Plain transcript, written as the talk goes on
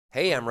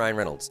Hey, I'm Ryan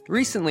Reynolds.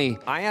 Recently,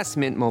 I asked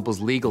Mint Mobile's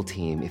legal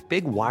team if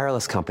big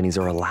wireless companies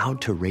are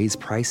allowed to raise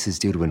prices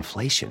due to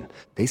inflation.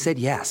 They said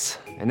yes.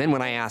 And then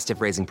when I asked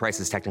if raising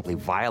prices technically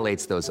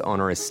violates those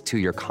onerous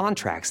two-year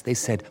contracts, they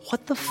said,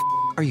 "What the f***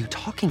 are you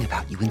talking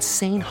about, you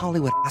insane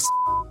Hollywood ass?"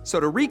 So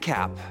to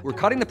recap, we're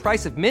cutting the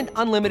price of Mint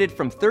Unlimited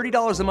from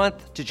 $30 a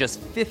month to just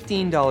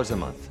 $15 a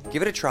month.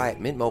 Give it a try at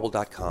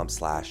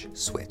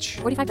mintmobile.com/switch.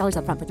 $45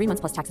 up front for 3 months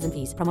plus taxes and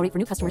fees. Promo rate for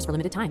new customers for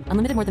limited time.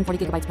 Unlimited more than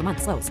 40 gigabytes per month.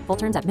 Slows full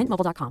terms at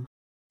mintmobile.com.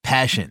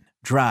 Passion,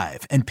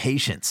 drive, and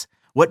patience.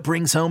 What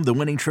brings home the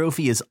winning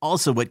trophy is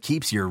also what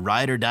keeps your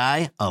ride or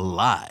die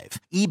alive.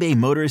 eBay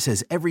Motors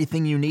has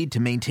everything you need to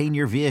maintain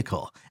your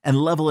vehicle and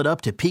level it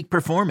up to peak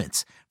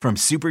performance. From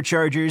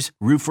superchargers,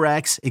 roof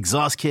racks,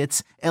 exhaust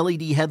kits,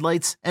 LED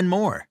headlights, and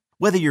more.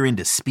 Whether you're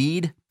into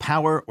speed,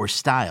 power, or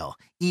style,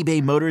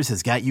 eBay Motors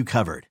has got you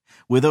covered.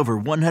 With over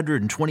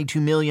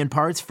 122 million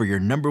parts for your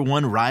number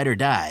one ride or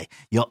die,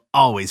 you'll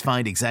always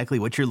find exactly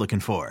what you're looking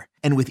for.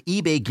 And with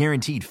eBay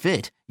Guaranteed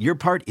Fit, your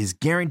part is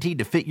guaranteed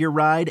to fit your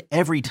ride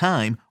every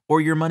time or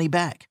your money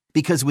back.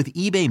 Because with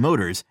eBay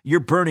Motors,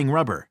 you're burning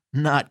rubber,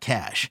 not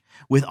cash.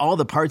 With all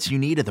the parts you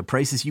need at the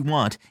prices you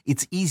want,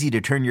 it's easy to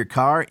turn your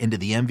car into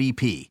the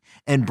MVP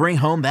and bring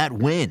home that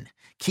win.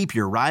 Keep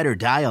your ride or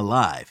die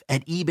alive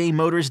at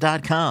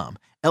ebaymotors.com.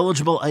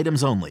 Eligible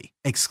items only.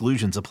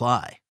 Exclusions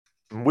apply.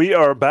 We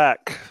are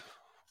back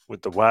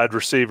with the wide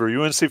receiver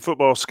UNC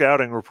Football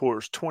Scouting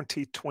Reports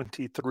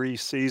 2023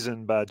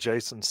 season by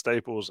Jason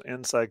Staples,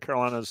 Inside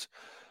Carolina's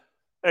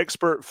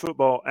expert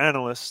football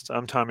analyst.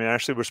 I'm Tommy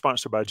Ashley. We're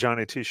sponsored by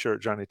Johnny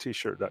T-Shirt,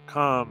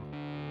 johnnytshirt.com.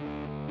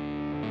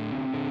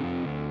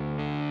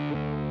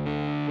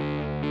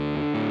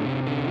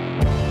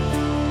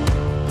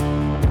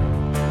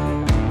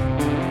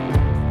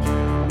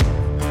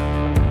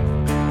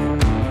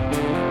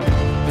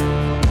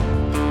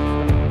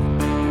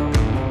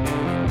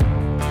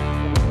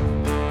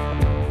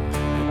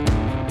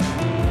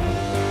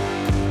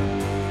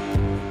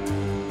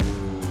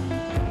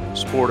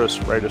 Support us,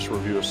 rate us,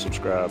 review us,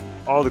 subscribe,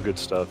 all the good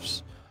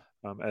stuffs.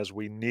 As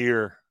we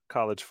near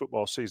college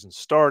football season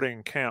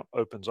starting, camp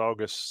opens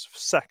August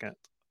 2nd.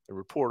 They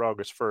report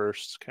August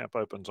 1st. Camp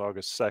opens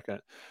August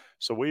 2nd.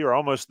 So we are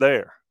almost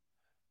there.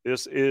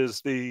 This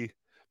is the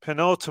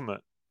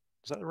penultimate.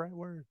 Is that the right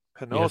word?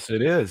 Penultimate. Yes,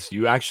 it is.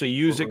 You actually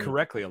use it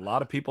correctly. A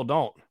lot of people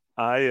don't.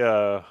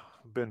 I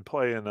been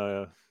playing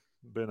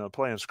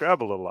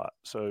Scrabble a lot.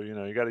 So,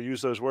 you got to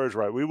use those words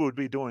right. We would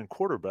be doing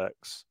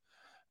quarterbacks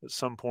at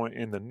some point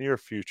in the near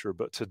future.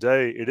 But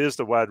today it is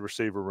the wide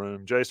receiver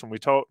room. Jason, we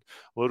talked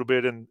a little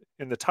bit in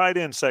the tight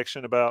end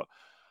section about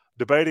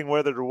debating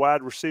whether the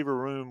wide receiver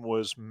room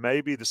was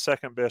maybe the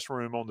second best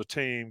room on the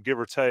team, give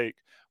or take.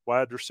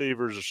 Wide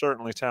receivers are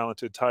certainly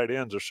talented. Tight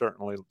ends are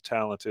certainly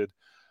talented.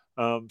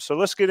 So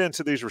let's get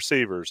into these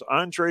receivers.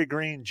 Andre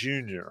Green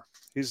Jr.,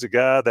 he's the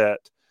guy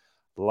that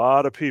a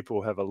lot of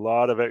people have a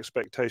lot of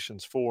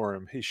expectations for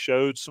him. He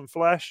showed some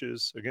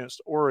flashes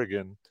against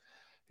Oregon.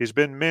 He's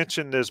been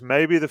mentioned as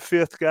maybe the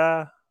fifth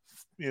guy,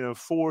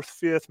 fourth,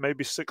 fifth,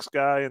 maybe sixth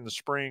guy in the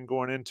spring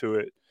going into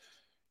it.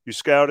 You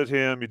scouted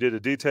him. You did a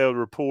detailed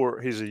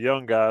report. He's a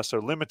young guy, so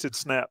limited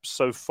snaps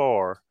so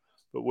far.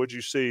 But what'd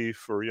you see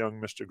for young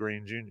Mr.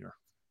 Green Jr.?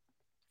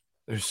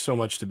 There's so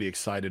much to be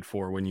excited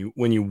for when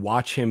you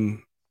watch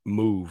him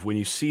move, when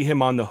you see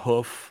him on the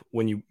hoof,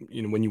 when you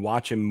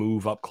watch him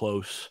move up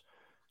close.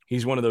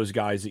 He's one of those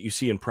guys that you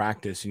see in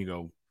practice and you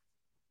go,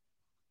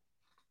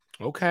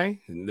 okay,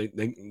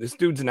 this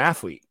dude's an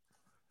athlete.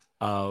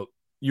 You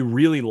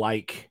really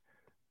like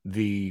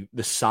the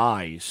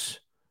size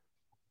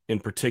in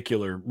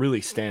particular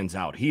really stands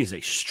out. He is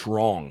a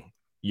strong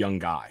young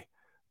guy,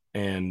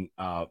 and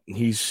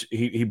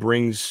he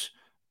brings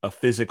a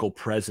physical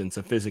presence,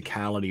 a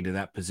physicality to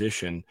that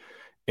position,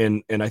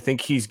 and I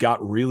think he's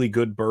got really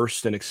good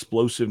burst and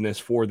explosiveness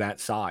for that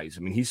size.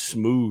 I mean, he's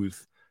smooth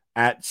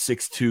at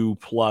 6'2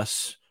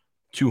 plus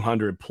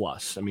 200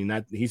 plus. I mean,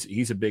 that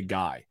he's a big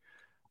guy.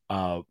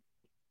 And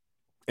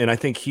I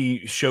think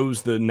he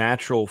shows the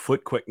natural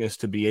foot quickness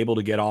to be able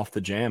to get off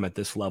the jam at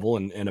this level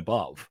and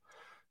above.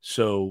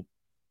 So,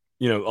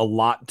 a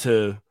lot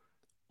to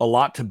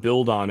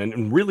build on.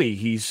 And really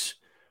he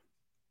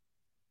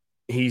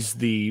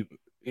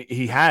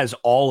has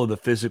all of the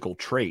physical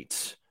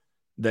traits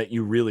that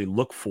you really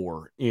look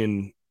for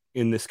in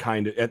this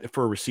kind of,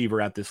 for a receiver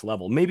at this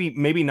level.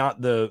 Maybe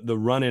not the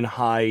run and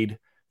hide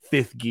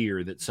fifth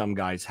gear that some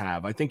guys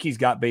have. I think he's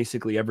got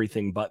basically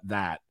everything but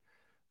that.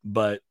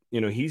 But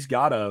he's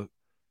got a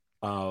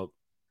lot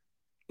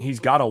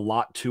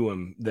to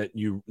him that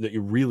you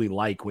really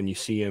like when you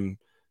see him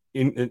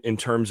in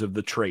terms of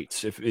the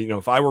traits.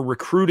 If I were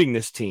recruiting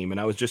this team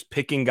and I was just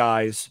picking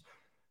guys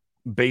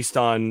based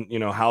on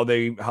how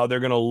they're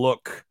going to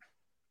look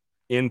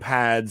in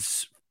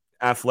pads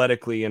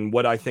athletically and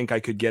what I think I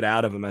could get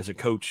out of him as a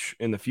coach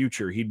in the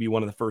future, he'd be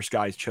one of the first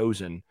guys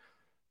chosen.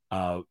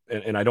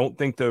 And I don't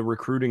think the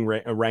recruiting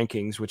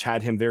rankings, which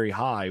had him very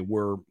high,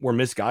 were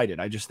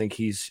misguided. I just think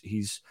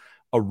he's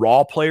a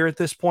raw player at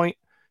this point.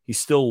 He's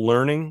still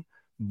learning,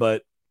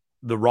 but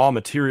the raw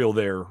material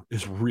there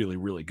is really,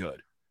 really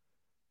good.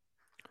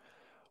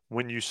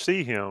 When you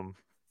see him,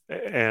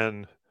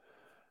 and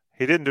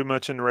he didn't do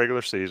much in the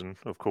regular season,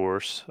 of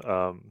course,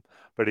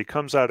 but he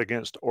comes out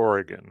against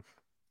Oregon.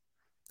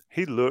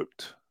 He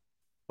looked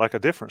like a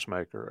difference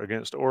maker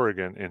against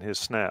Oregon in his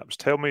snaps.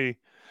 Tell me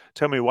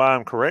why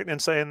I'm correct in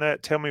saying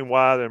that. Tell me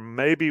why then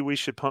maybe we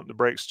should pump the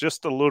brakes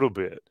just a little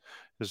bit.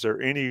 Is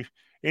there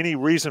any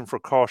reason for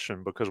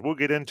caution? Because we'll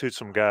get into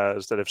some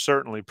guys that have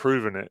certainly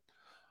proven it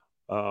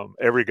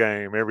every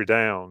game, every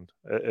down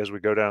as we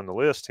go down the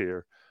list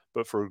here.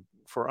 But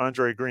for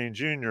Andre Green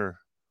Jr.,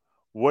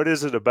 what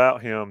is it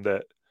about him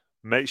that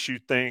makes you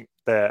think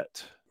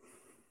that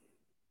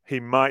he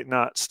might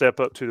not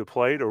step up to the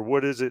plate, or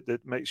what is it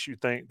that makes you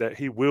think that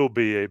he will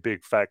be a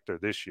big factor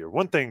this year?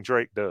 One thing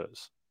Drake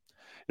does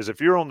is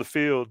if you're on the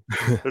field,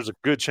 there's a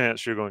good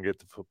chance you're going to get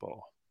the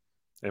football.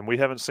 And we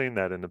haven't seen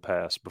that in the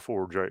past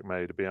before Drake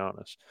May, to be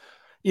honest.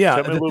 Yeah.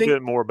 Tell me a little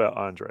bit more about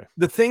Andre.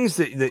 The things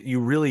that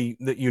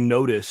you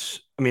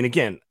notice, I mean,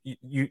 again,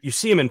 you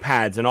see him in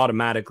pads and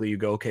automatically you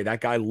go, okay, that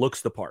guy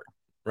looks the part,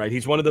 right?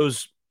 He's one of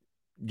those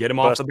get him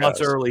off the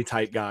butts early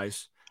type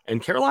guys.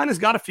 And Carolina's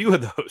got a few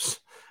of those.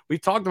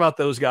 We've talked about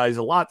those guys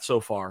a lot so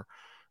far.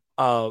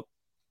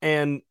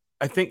 And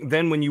I think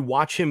then when you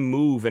watch him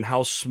move and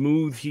how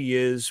smooth he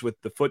is with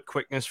the foot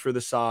quickness for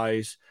the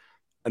size,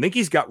 I think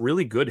he's got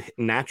really good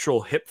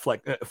natural hip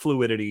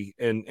fluidity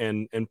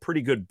and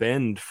pretty good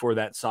bend for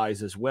that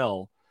size as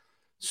well.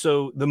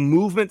 So the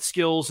movement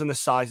skills and the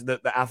size, the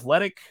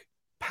athletic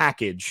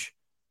package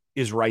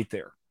is right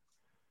there.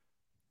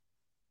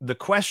 The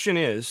question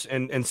is,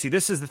 and see,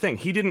 this is the thing.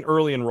 He didn't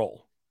early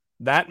enroll.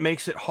 That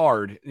makes it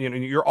hard. You know,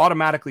 you're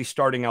automatically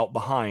starting out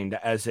behind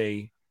as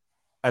a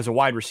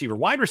wide receiver.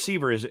 Wide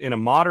receiver is in a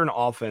modern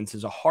offense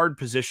is a hard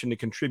position to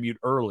contribute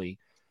early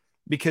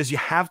because you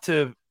have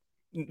to,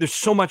 there's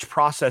so much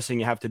processing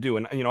you have to do.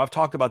 And, you know, I've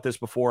talked about this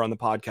before on the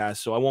podcast,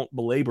 so I won't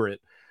belabor it.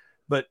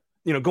 But,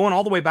 you know, going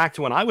all the way back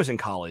to when I was in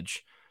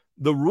college,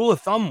 the rule of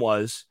thumb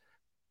was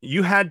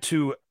you had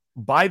to,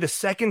 by the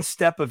second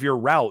step of your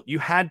route, you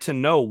had to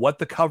know what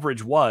the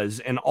coverage was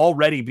and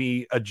already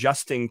be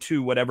adjusting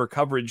to whatever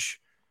coverage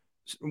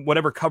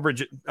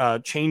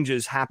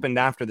changes happened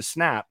after the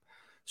snap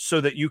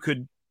so that you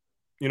could,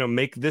 you know,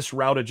 make this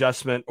route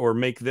adjustment or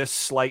make this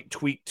slight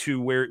tweak to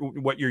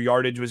what your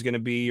yardage was going to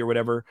be or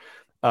whatever.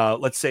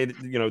 Let's say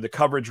that, you know, the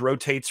coverage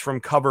rotates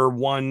from cover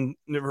one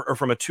or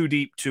from a two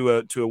deep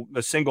to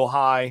a single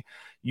high.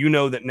 You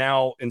know that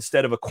now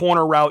instead of a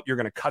corner route, you're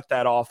going to cut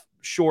that off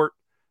short,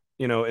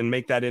 you know, and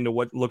make that into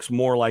what looks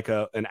more like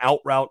an out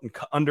route and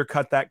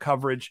undercut that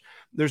coverage.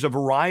 There's a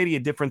variety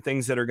of different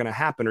things that are going to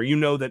happen. Or you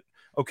know that,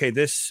 okay,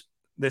 this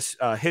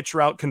hitch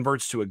route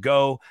converts to a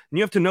go, and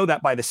you have to know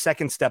that by the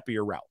second step of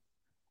your route,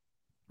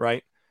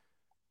 right?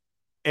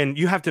 And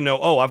you have to know,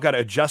 oh, I've got to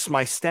adjust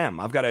my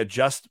stem. I've got to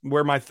adjust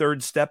where my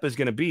third step is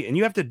going to be. And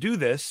you have to do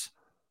this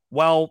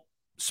while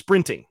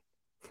sprinting,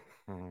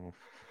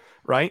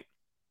 right?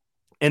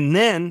 And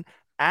then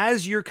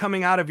as you're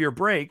coming out of your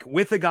break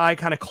with a guy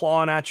kind of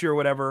clawing at you or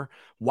whatever,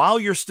 while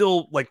you're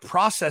still like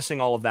processing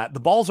all of that, the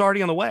ball's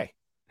already on the way.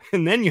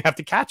 And then you have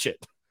to catch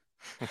it,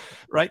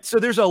 right? So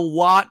there's a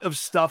lot of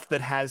stuff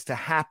that has to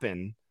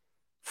happen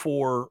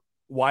for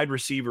wide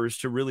receivers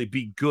to really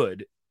be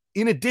good,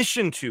 in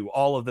addition to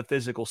all of the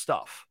physical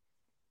stuff.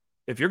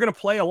 If you're going to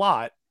play a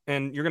lot,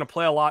 and you're going to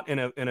play a lot in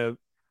a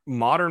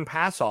modern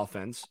pass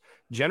offense,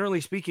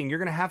 generally speaking, you're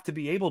going to have to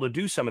be able to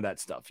do some of that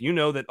stuff. You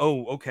know that,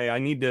 oh, okay, I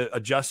need to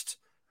adjust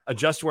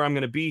where I'm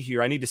going to be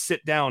here. I need to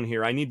sit down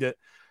here. I need to,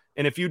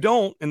 and if you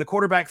don't, and the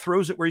quarterback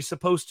throws it where he's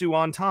supposed to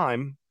on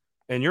time,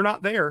 and you're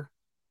not there,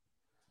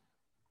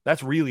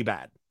 that's really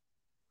bad.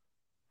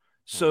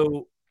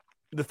 So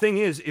the thing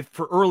is, if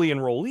for early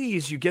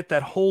enrollees, you get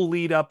that whole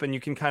lead up and you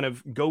can kind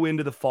of go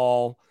into the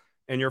fall,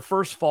 and your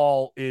first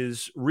fall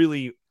is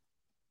really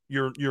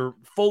you're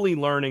fully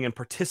learning and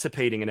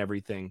participating in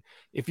everything.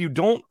 If you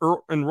don't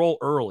enroll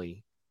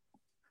early,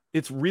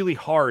 it's really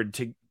hard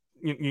to,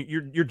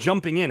 you're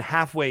jumping in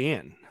halfway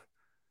in.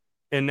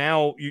 And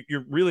now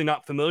you're really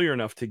not familiar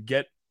enough to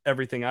get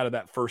everything out of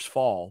that first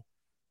fall.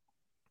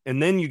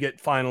 And then you get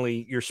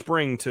finally your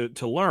spring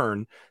to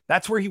learn.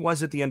 That's where he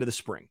was at the end of the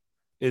spring,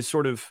 is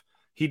sort of,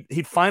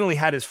 he'd finally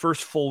had his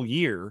first full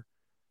year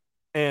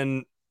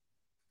and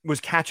was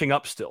catching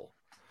up still.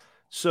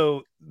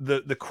 So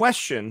the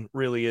question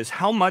really is,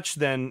 how much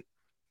then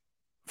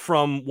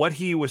from what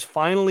he was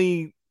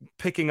finally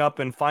picking up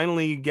and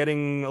finally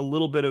getting a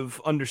little bit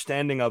of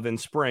understanding of in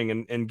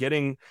spring and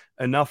getting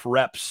enough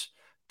reps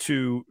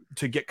to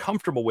get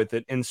comfortable with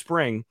it in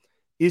spring,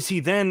 is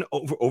he then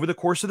over the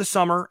course of the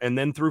summer and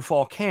then through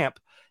fall camp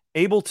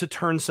able to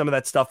turn some of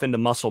that stuff into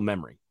muscle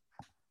memory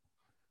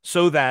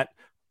so that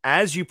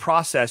as you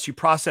process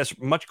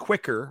much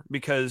quicker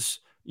because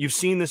you've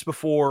seen this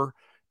before,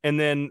 and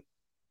then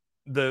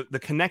the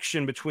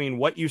connection between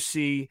what you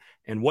see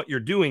and what you're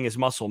doing is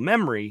muscle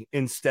memory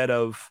instead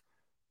of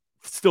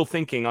still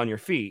thinking on your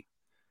feet.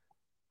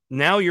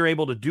 now you're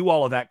able to do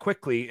all of that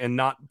quickly and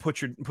not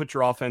put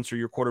your offense or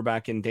your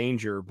quarterback in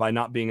danger by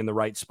not being in the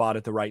right spot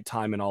at the right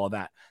time and all of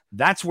that.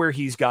 That's where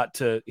he's got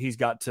to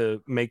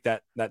make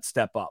that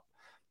step up.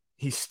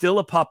 He's still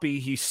a puppy.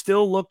 He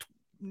still looked,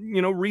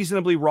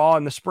 reasonably raw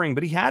in the spring,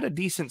 but he had a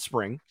decent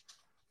spring,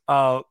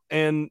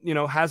 and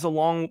has a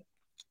long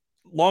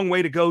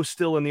way to go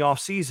still in the off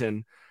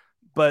season.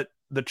 But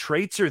the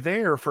traits are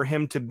there for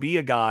him to be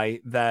a guy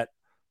that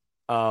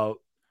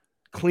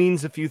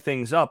cleans a few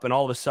things up and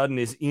all of a sudden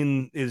is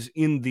in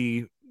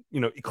the,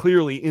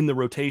 clearly in the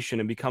rotation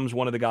and becomes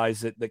one of the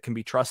guys that can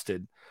be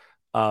trusted.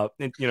 And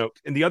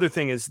the other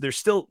thing is there's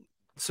still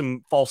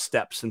some false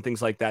steps and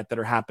things like that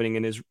are happening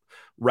in his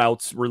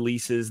routes,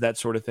 releases, that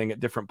sort of thing at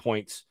different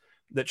points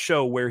that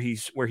show where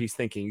he's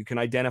thinking. You can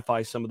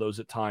identify some of those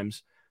at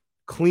times,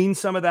 clean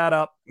some of that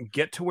up,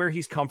 get to where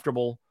he's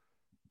comfortable.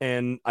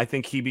 And I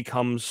think he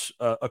becomes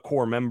a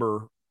core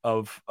member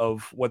of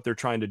what they're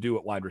trying to do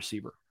at wide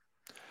receiver.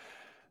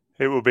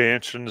 It will be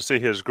interesting to see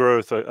his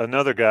growth.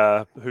 Another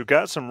guy who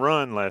got some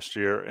run last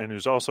year and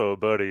who's also a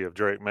buddy of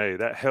Drake May.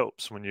 That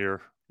helps when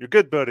you're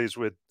good buddies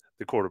with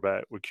the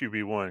quarterback, with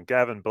QB1,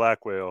 Gavin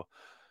Blackwell.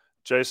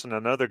 Jason,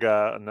 another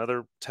guy,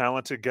 another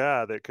talented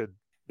guy that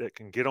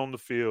can get on the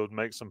field,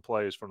 make some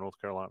plays for North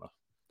Carolina.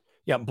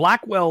 Yeah,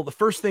 Blackwell, the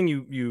first thing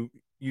you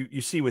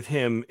see with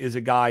him is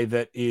a guy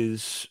that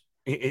is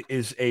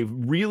a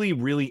really,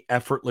 really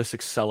effortless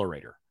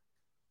accelerator.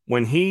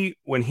 When he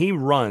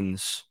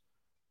runs,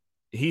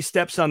 he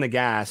steps on the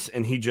gas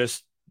and he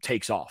just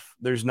takes off.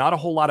 There's not a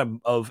whole lot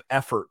of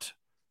effort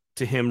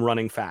to him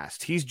running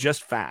fast. He's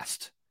just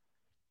fast.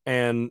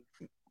 And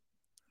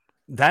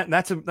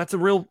that's a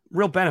real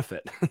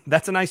benefit.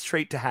 That's a nice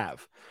trait to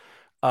have.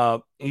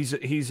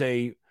 He's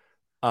a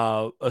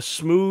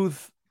smooth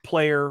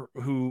player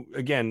who,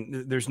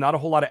 again, there's not a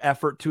whole lot of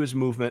effort to his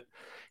movement.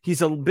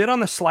 He's a bit on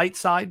the slight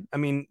side. I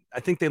mean,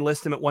 I think they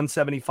list him at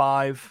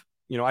 175.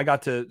 I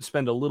got to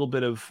spend a little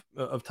bit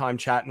of time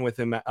chatting with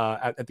him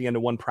at the end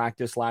of one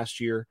practice last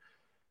year.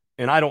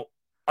 And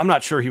I'm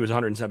not sure he was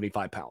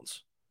 175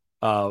 pounds.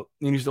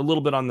 He's a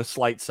little bit on the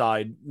slight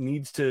side,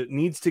 needs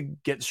to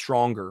get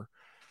stronger.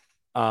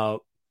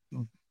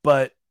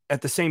 But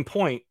at the same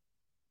point,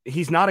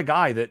 he's not a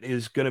guy that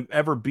is going to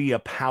ever be a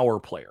power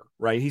player,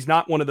 right? He's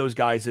not one of those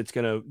guys that's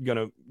going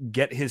to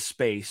get his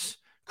space,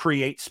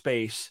 create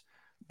space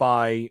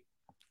by,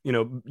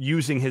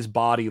 using his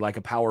body like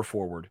a power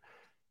forward.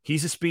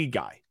 He's a speed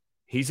guy.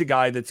 He's a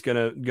guy that's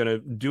gonna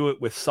do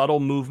it with subtle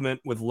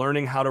movement, with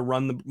learning how to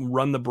run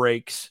the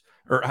brakes,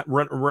 or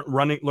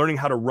learning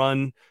how to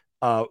run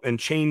and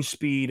change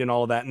speed and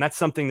all of that. And that's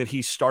something that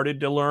he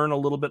started to learn a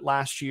little bit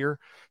last year.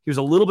 He was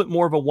a little bit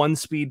more of a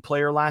one-speed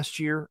player last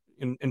year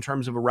in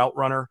terms of a route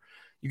runner.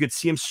 You could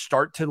see him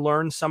start to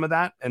learn some of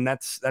that, and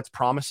that's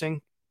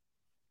promising.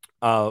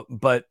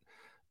 But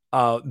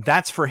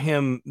that's for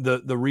him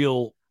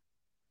the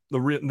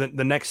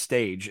next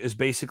stage is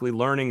basically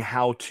learning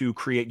how to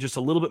create just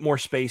a little bit more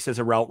space as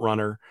a route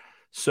runner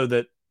so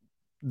that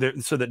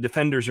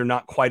defenders are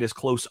not quite as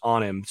close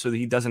on him, so that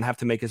he doesn't have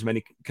to make as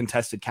many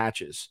contested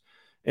catches.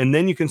 And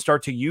then you can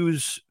start to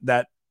use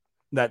that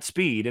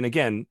speed. And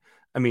again,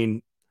 I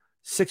mean,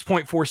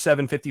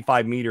 6.47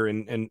 55 meter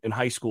in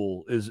high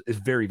school is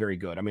very, very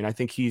good. I mean, I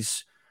think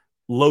he's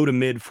low to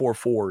mid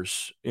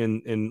 4.4s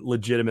in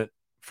legitimate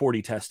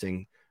 40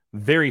 testing,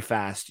 very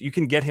fast. You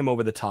can get him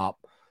over the top.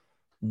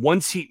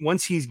 Once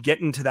he's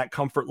getting to that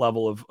comfort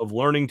level of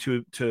learning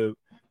to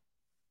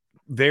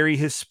vary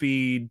his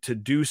speed, to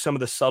do some of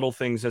the subtle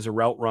things as a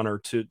route runner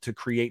to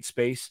create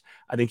space,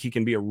 I think he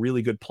can be a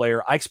really good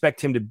player. I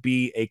expect him to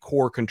be a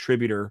core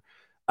contributor.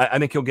 I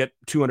think he'll get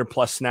 200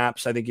 plus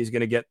snaps. I think he's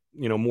going to get,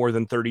 more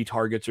than 30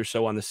 targets or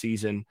so on the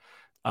season.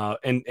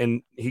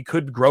 And he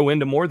could grow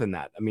into more than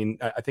that. I mean,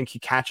 I think he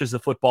catches the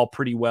football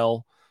pretty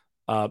well.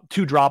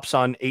 2 drops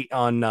on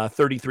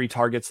 33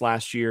 targets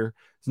last year.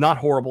 It's not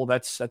horrible.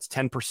 That's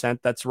 10%.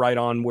 That's right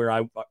on where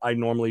I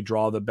normally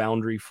draw the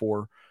boundary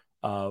for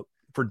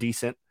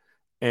decent.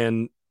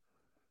 And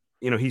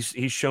he's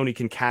shown he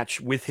can catch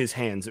with his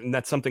hands, and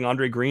that's something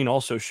Andre Green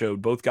also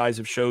showed. Both guys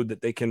have showed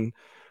that they can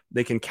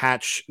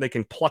catch, they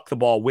can pluck the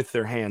ball with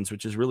their hands,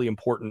 which is really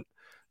important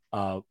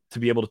to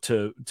be able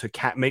to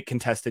make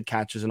contested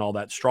catches and all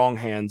that. Strong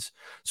hands.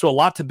 So a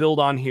lot to build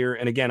on here.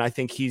 And again, I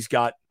think he's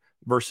got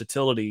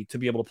versatility to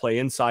be able to play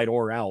inside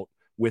or out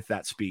with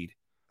that speed.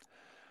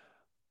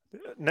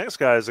 Next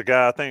guy is a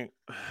guy I think,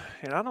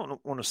 and I don't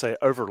want to say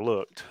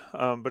overlooked,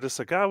 but it's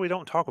a guy we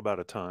don't talk about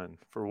a ton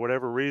for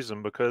whatever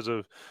reason, because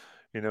of,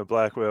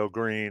 Blackwell,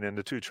 Green, and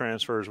the 2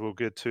 transfers we'll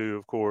get to,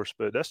 of course,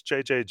 but that's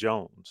J.J.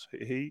 Jones.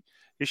 He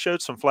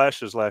showed some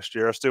flashes last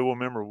year. I still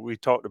remember we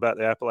talked about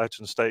the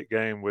Appalachian State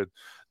game with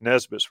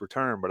Nesbitt's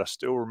return, but I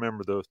still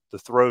remember the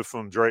throw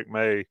from Drake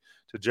May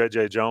to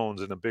J.J.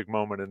 Jones in a big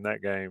moment in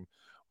that game.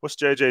 What's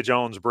J.J.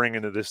 Jones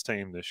bringing to this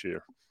team this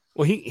year?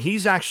 Well,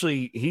 he's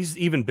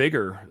even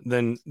bigger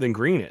than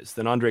Green is,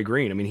 than Andre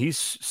Green. I mean, he's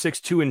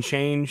 6'2" and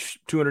change,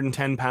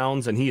 210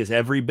 pounds, and he is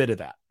every bit of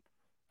that.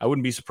 I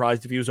wouldn't be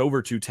surprised if he was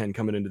over 210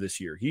 coming into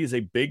this year. He is a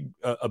big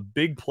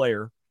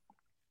player.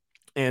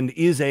 and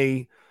is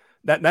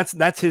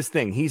that's his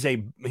thing. He's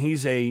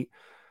a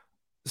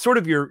sort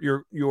of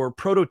your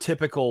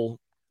prototypical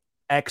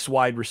X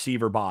wide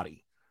receiver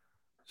body,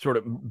 sort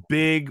of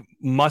big,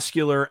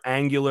 muscular,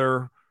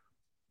 angular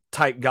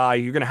type guy.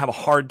 You're going to have a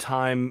hard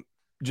time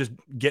just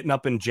getting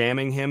up and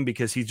jamming him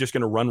because he's just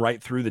going to run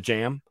right through the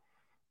jam.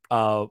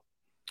 He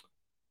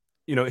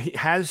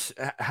has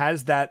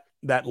that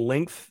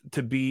length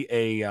to be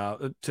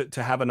to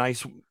have a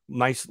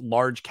nice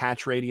large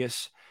catch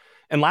radius.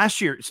 And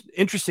last year,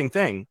 interesting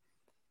thing,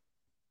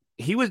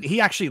 he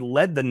actually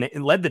led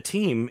the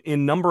team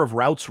in number of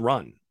routes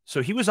run.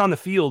 So he was on the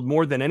field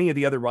more than any of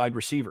the other wide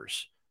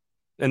receivers.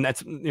 And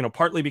that's,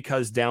 partly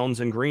because Downs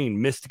and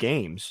Green missed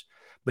games,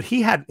 but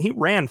he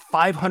ran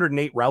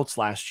 508 routes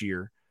last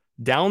year.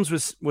 Downs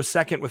was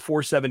second with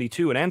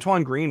 472 and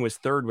Antoine Green was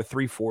third with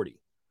 340.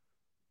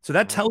 So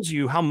that tells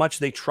you how much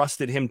they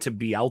trusted him to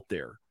be out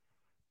there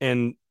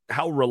and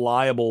how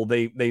reliable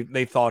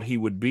they thought he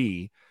would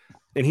be.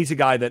 And he's a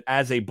guy that,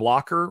 as a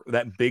blocker,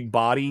 that big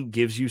body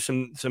gives you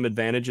some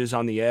advantages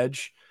on the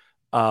edge.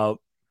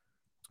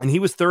 And he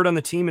was third on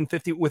the team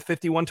with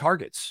 51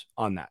 targets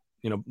on that,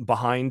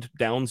 behind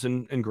Downs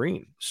and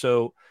Green.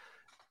 So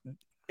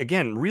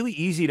again, really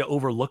easy to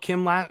overlook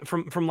him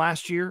from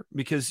last year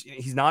because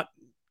he's not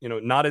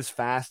as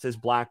fast as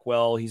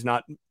Blackwell. He's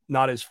not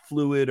as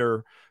fluid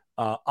or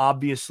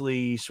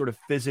obviously sort of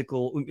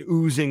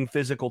oozing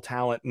physical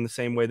talent in the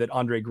same way that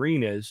Andre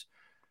Green is,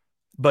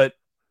 but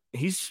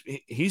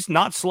he's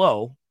not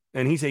slow,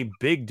 and he's a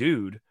big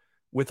dude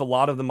with a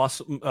lot of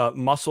the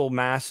muscle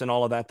mass and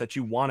all of that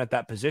you want at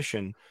that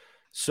position.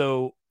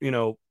 So,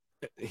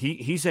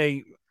 he's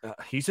a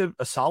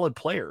solid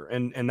player,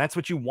 and that's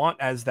what you want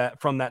as that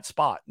from that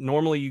spot.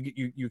 Normally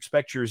you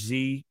expect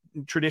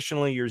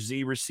traditionally your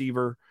Z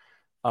receiver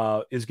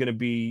is going to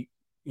be,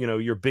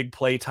 your big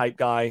play type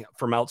guy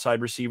from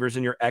outside receivers,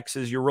 and your X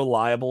is your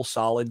reliable,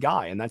 solid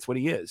guy. And that's what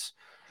he is.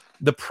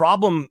 The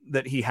problem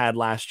that he had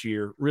last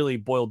year really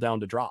boiled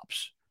down to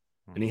drops,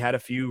 and he had a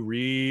few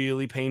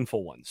really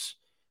painful ones.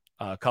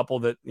 A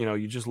couple that,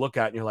 you just look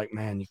at and you're like,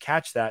 man, you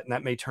catch that and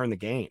that may turn the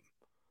game.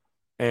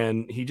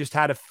 And he just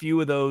had a few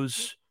of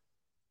those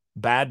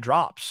bad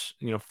drops,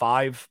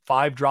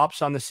 five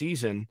drops on the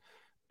season,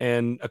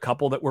 and a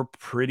couple that were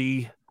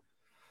pretty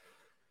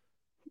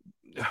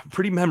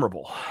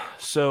memorable.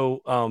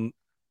 So,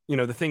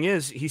 the thing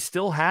is, he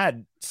still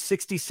had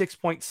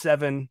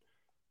 66.7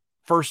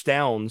 first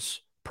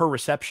downs per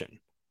reception.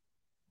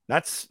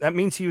 That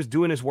means he was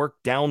doing his work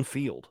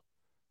downfield.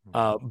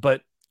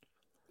 But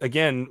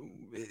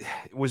again,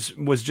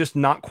 was just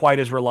not quite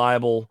as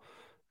reliable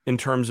in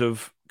terms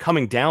of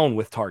coming down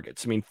with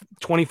targets. I mean,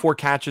 24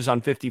 catches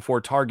on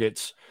 54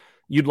 targets.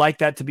 You'd like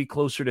that to be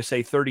closer to,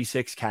 say,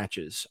 36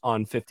 catches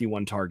on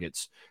 51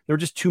 targets. There were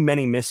just too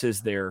many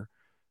misses there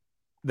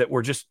that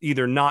were just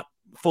either not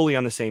fully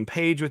on the same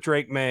page with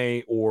Drake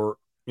May, or,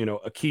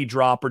 a key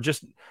drop, or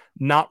just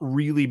not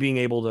really being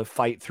able to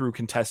fight through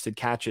contested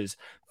catches.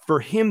 For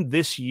him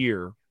this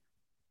year,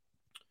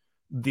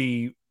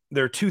 there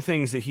are two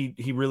things that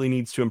he really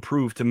needs to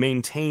improve to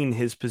maintain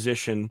his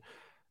position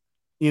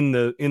in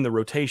the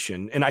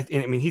rotation. And I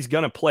mean, he's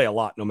going to play a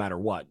lot no matter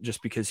what,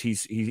 just because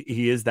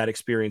he is that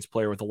experienced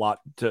player with a lot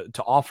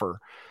to offer.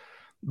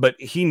 But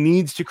he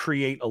needs to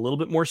create a little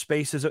bit more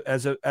space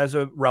as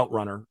a route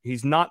runner.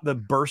 He's not the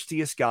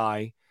burstiest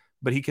guy,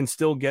 but he can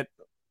still get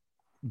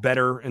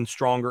better and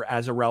stronger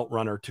as a route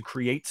runner to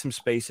create some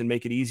space and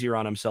make it easier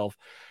on himself.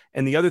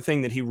 And the other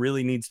thing that he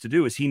really needs to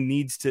do is he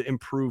needs to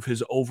improve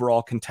his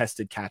overall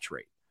contested catch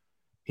rate.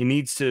 He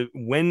needs to,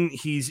 when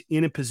he's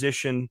in a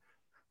position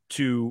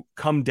to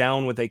come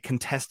down with a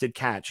contested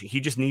catch, he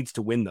just needs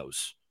to win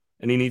those,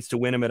 and he needs to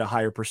win them at a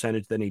higher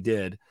percentage than he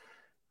did.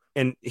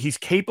 And he's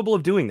capable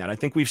of doing that. I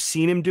think we've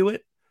seen him do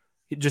it.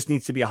 It just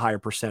needs to be a higher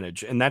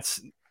percentage. And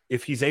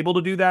if he's able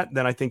to do that,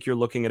 then I think you're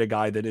looking at a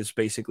guy that is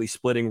basically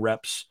splitting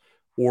reps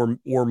or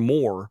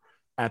more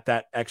at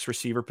that X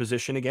receiver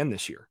position again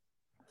this year.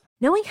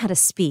 Knowing how to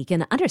speak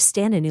and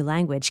understand a new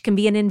language can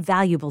be an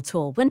invaluable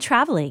tool when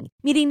traveling,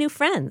 meeting new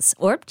friends,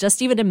 or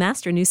just even to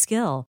master a new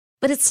skill.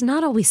 But it's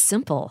not always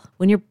simple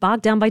when you're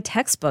bogged down by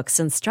textbooks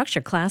and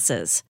structured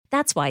classes.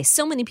 That's why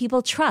so many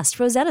people trust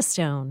Rosetta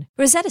Stone.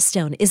 Rosetta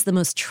Stone is the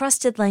most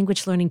trusted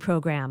language learning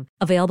program,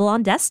 available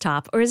on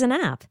desktop or as an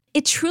app.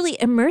 It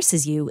truly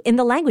immerses you in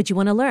the language you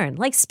want to learn,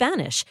 like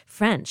Spanish,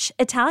 French,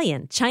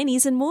 Italian,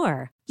 Chinese, and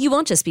more. You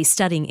won't just be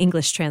studying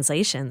English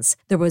translations.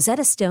 The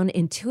Rosetta Stone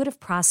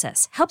intuitive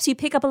process helps you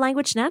pick up a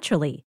language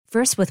naturally,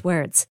 first with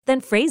words,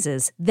 then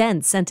phrases,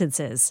 then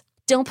sentences.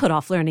 Don't put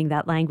off learning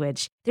that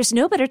language. There's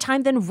no better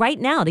time than right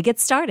now to get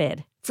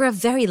started. For a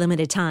very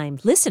limited time,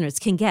 listeners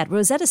can get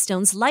Rosetta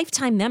Stone's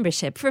lifetime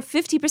membership for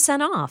 50%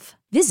 off.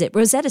 Visit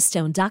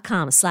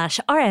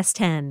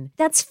rosettastone.com/rs10.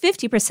 That's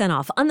 50%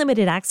 off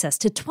unlimited access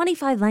to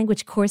 25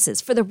 language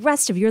courses for the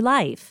rest of your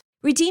life.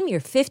 Redeem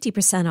your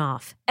 50%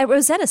 off at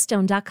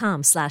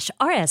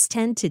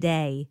rosettastone.com/rs10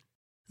 today.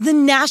 The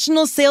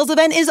national sales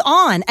event is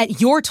on at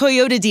your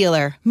Toyota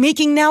dealer,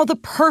 making now the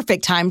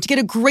perfect time to get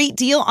a great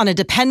deal on a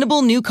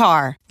dependable new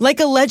car. Like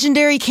a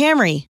legendary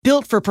Camry,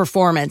 built for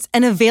performance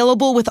and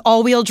available with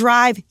all-wheel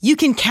drive, you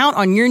can count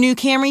on your new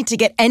Camry to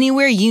get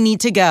anywhere you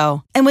need to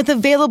go. And with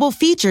available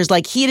features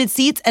like heated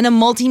seats and a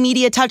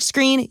multimedia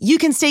touchscreen, you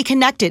can stay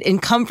connected in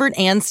comfort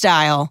and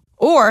style.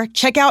 Or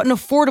check out an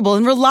affordable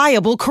and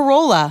reliable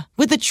Corolla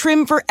with a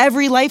trim for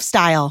every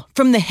lifestyle,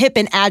 from the hip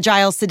and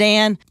agile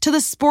sedan to the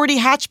sporty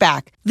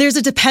hatchback. There's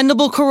a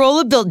dependable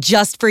Corolla built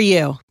just for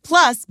you.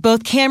 Plus,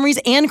 both Camrys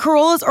and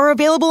Corollas are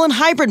available in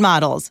hybrid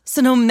models,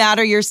 so no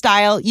matter your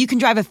style, you can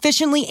drive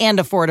efficiently and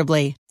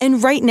affordably.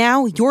 And right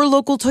now, your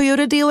local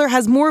Toyota dealer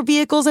has more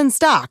vehicles in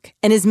stock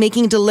and is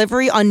making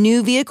delivery on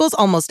new vehicles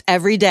almost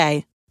every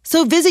day.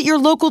 So visit your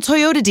local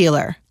Toyota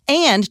dealer.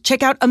 And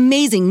check out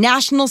amazing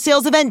national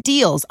sales event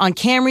deals on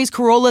Camrys,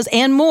 Corollas,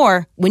 and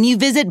more when you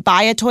visit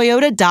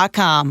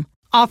buyatoyota.com.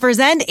 Offers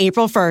end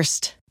April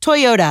 1st.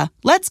 Toyota,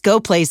 let's go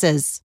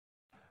places.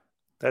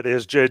 That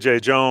is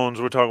J.J.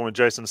 Jones. We're talking with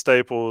Jason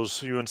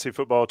Staples, UNC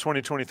Football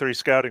 2023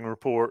 Scouting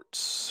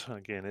Reports.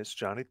 Again, it's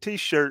Johnny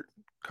T-shirt,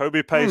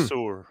 Kobe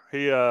Paysour.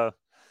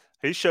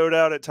 He showed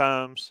out at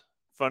times.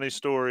 Funny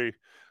story,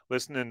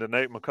 listening to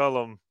Nate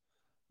McCullum,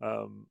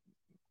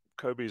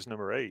 Kobe's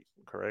number 8,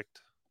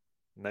 correct?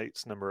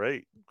 Nate's number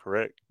 8,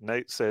 correct?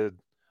 Nate said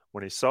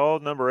when he saw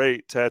number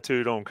 8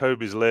 tattooed on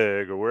Kobe's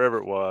leg or wherever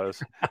it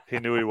was, he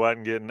knew he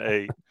wasn't getting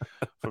 8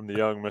 from the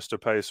young Mr.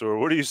 Paysour.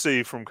 What do you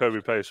see from Kobe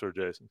Paysour,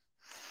 Jason?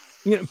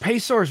 You know,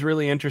 Paysour is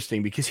really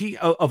interesting because he,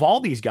 of all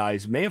these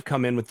guys, may have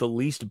come in with the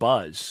least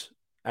buzz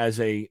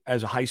as a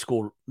high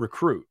school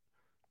recruit.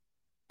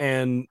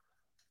 And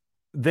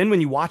then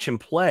when you watch him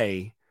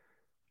play,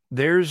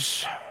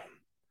 there's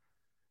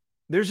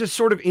a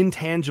sort of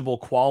intangible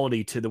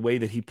quality to the way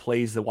that he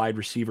plays the wide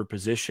receiver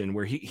position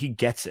where he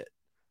gets it.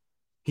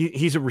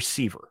 He's a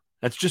receiver.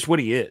 That's just what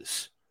he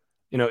is,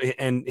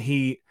 and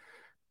he's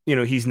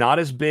not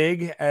as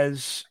big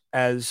as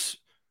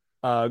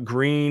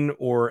Green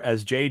or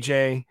as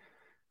JJ.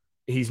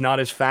 He's not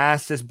as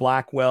fast as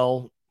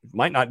Blackwell,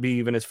 might not be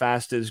even as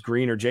fast as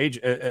Green or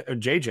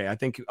JJ. I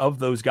think of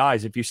those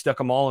guys, if you stuck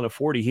them all in a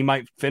 40, he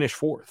might finish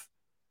 4th.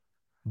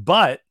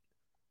 But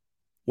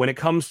when it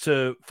comes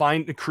to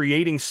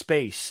creating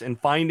space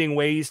and finding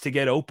ways to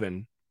get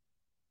open,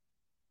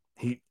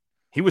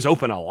 he was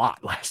open a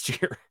lot last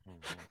year.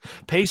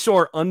 Mm-hmm.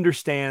 Paysour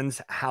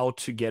understands how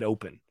to get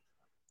open.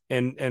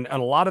 And a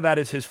lot of that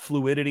is his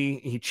fluidity.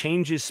 He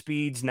changes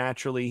speeds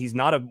naturally. He's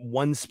not a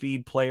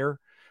one-speed player.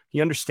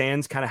 He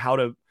understands kind of how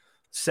to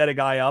set a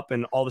guy up,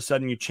 and all of a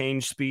sudden you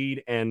change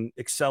speed and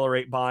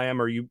accelerate by him,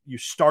 or you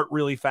start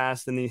really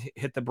fast and then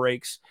hit the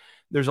brakes.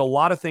 There's a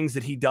lot of things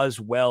that he does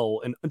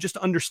well and just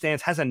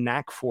understands, has a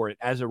knack for it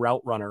as a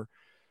route runner.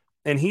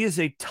 And he is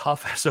a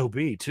tough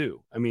SOB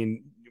too. I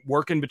mean,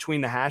 working between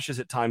the hashes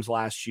at times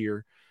last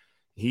year,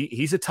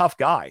 he's a tough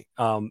guy.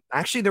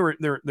 Actually,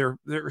 there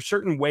are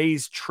certain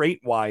ways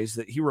trait-wise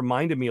that he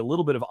reminded me a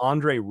little bit of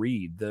Andre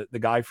Reed, the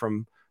guy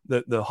from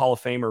the Hall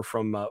of Famer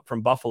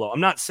from Buffalo.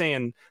 I'm not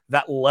saying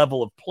that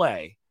level of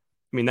play.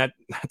 I mean,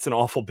 that's an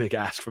awful big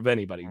ask from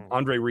anybody.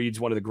 Andre Reed's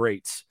one of the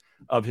greats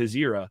of his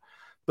era.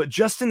 But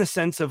just in the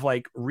sense of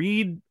like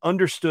Reed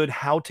understood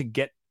how to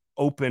get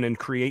open and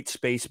create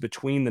space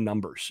between the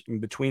numbers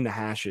and between the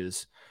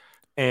hashes,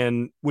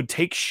 and would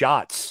take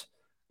shots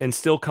and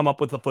still come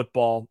up with the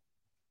football.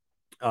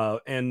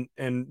 And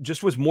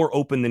just was more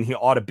open than he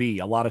ought to be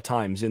a lot of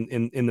times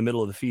in the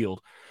middle of the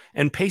field.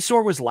 And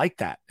Paysour was like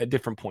that at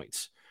different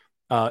points.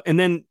 And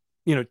then,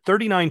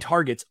 39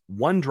 targets,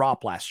 1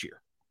 drop last year.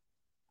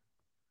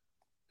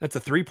 That's a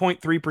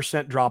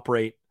 3.3% drop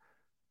rate.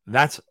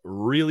 That's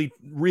really,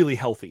 really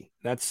healthy.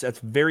 That's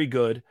very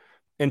good.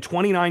 And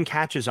 29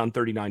 catches on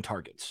 39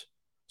 targets.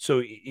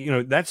 So,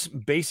 that's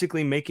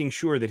basically making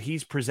sure that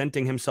he's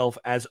presenting himself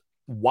as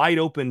wide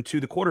open to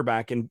the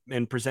quarterback and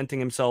presenting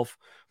himself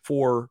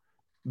for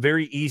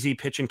very easy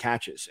pitch and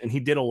catches. And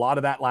he did a lot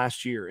of that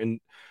last year. And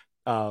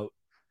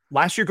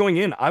last year going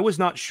in, I was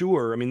not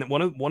sure. I mean,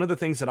 one of the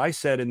things that I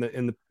said in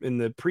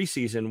the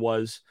preseason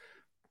was,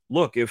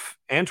 look, if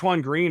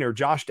Antoine Green or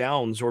Josh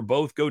Downs or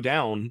both go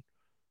down,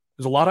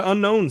 there's a lot of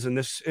unknowns in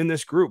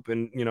this group.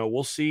 And,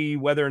 we'll see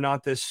whether or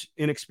not this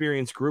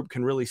inexperienced group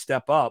can really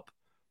step up.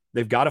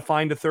 They've got to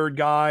find a third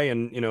guy.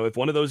 And, if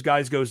one of those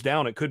guys goes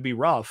down, it could be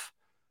rough.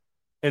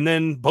 And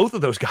then both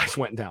of those guys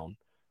went down.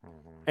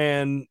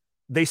 And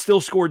they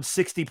still scored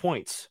 60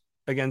 points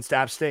against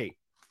App State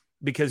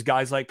because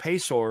guys like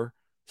Paysour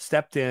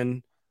stepped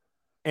in,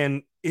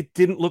 and it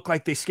didn't look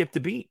like they skipped a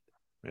beat.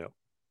 Yep.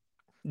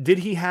 Did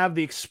he have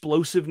the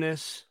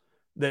explosiveness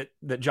that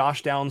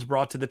Josh Downs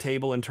brought to the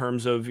table in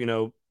terms of,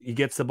 he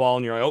gets the ball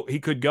and you're like, oh, he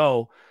could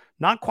go?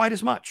 Not quite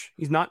as much.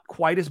 He's not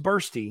quite as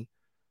bursty,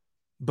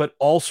 but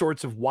all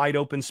sorts of wide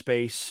open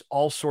space,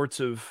 all sorts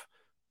of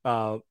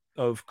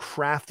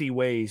crafty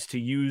ways to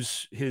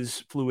use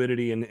his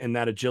fluidity and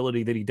that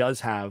agility that he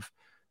does have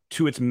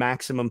to its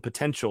maximum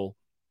potential.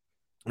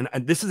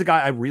 And this is a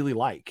guy I really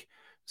like.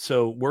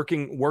 So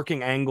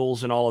working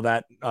angles and all of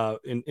that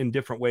in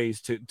different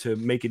ways to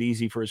make it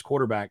easy for his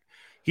quarterback.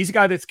 He's a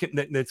guy that's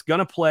going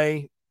to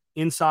play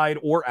inside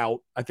or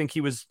out. I think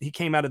he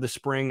came out of the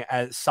spring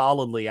as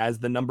solidly as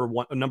the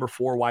number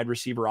 4 wide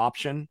receiver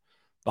option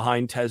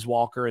behind Tez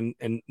Walker and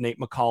Nate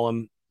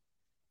McCollum.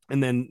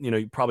 And then,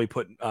 you probably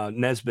put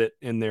Nesbitt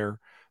in there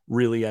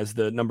really as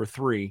the number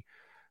 3.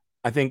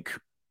 I think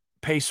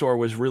Paysour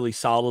was really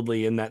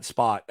solidly in that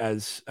spot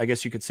as, I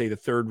guess you could say, the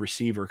 3rd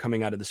receiver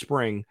coming out of the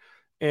spring.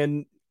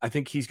 And I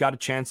think he's got a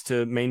chance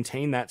to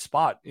maintain that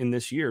spot in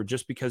this year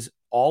just because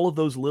all of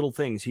those little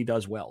things he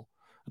does well.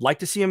 I'd like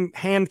to see him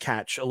hand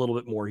catch a little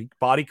bit more. He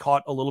body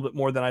caught a little bit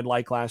more than I'd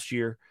like last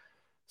year.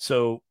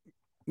 So,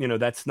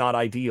 that's not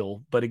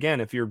ideal. But again,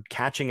 if you're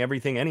catching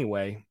everything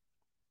anyway,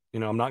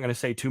 I'm not going to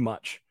say too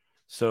much.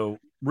 So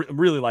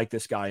really like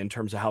this guy in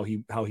terms of how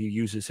he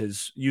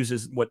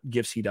uses what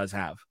gifts he does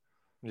have.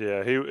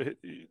 Yeah,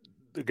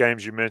 the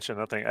games you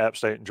mentioned, I think App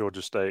State and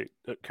Georgia State,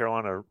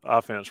 Carolina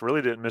offense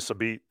really didn't miss a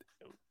beat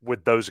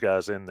with those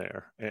guys in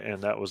there,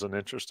 and that was an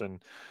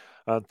interesting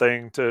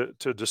thing to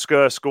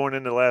discuss going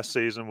into last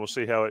season. We'll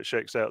see how it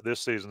shakes out this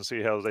season,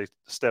 see how they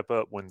step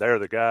up when they're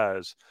the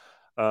guys.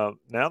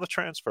 Now the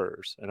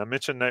transfers, and I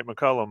mentioned Nate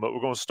McCollum, but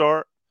we're going to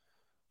start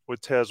with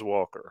Tez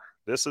Walker.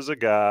 This is a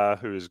guy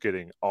who is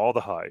getting all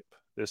the hype.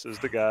 This is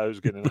the guy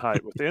who's getting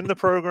hype within the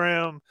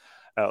program,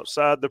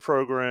 outside the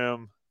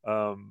program.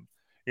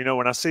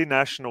 When I see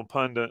national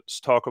pundits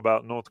talk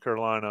about North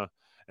Carolina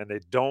and they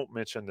don't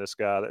mention this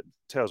guy, that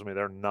tells me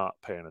they're not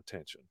paying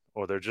attention,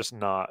 or they're just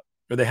not.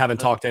 Or they haven't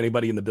talked to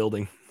anybody in the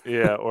building.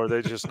 Yeah, or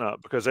they just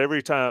not. Because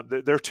every time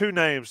there are 2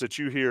 names that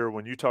you hear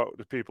when you talk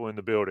to people in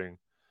the building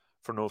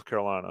for North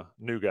Carolina,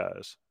 new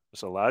guys.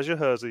 It's Elijah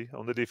Huzzie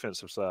on the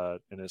defensive side,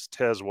 and it's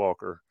Tez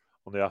Walker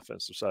on the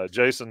offensive side.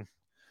 Jason,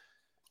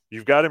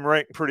 you've got him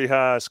ranked pretty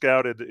high,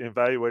 scouted,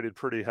 evaluated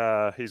pretty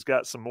high. He's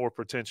got some more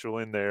potential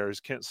in there.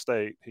 He's Kent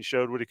State. He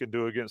showed what he can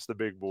do against the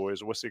big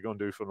boys. What's he going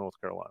to do for North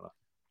Carolina?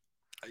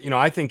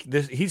 I think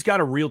he's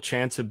got a real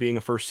chance of being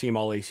a first-team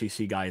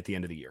All-ACC guy at the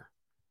end of the year.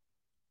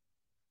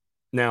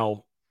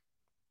 Now,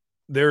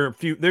 there are a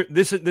few.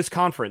 This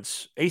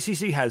conference,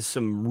 ACC has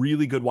some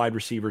really good wide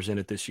receivers in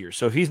it this year.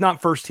 So if he's not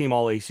first-team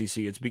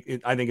All-ACC,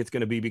 I think it's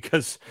going to be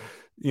because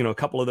a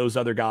couple of those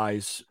other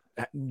guys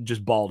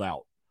just balled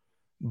out.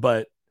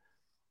 But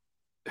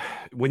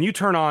when you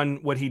turn on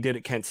what he did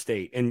at Kent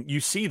State and you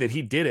see that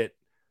he did it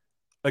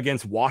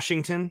against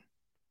Washington,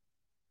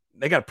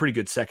 they got a pretty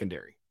good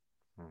secondary.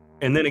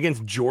 And then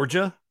against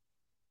Georgia,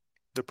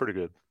 they're pretty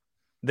good.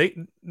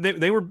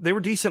 They were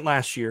decent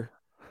last year,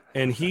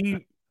 and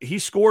he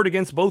scored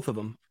against both of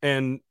them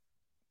and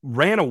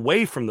ran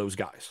away from those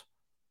guys.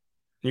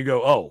 You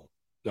go, oh,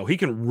 no, he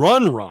can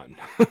run.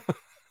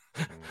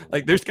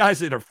 Like there's guys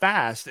that are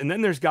fast, and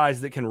then there's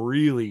guys that can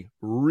really,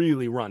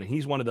 really run, and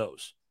he's one of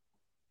those.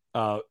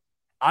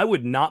 I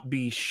would not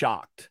be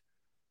shocked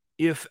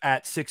if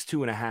at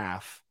 6'2.5",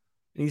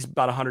 and he's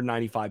about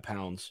 195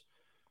 pounds,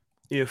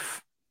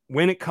 if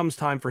when it comes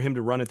time for him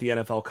to run at the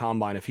NFL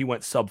Combine, if he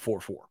went sub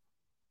 4.4.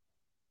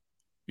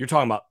 You're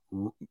talking about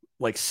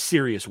like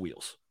serious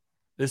wheels.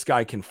 This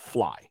guy can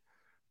fly.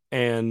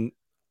 And,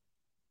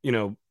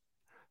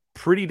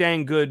 pretty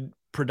dang good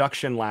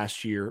production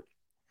last year.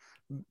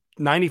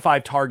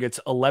 95 targets,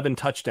 11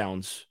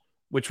 touchdowns,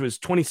 which was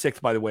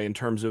 26th, by the way, in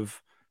terms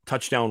of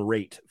touchdown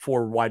rate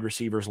for wide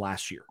receivers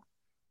last year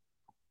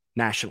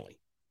nationally.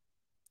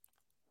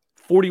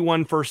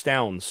 41 first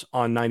downs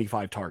on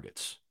 95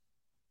 targets.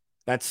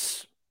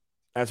 That's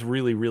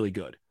really, really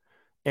good.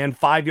 And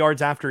 5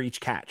 yards after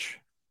each catch.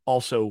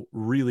 Also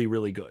really,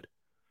 really good.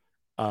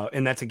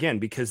 And that's, again,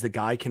 because the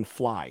guy can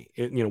fly.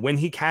 When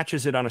he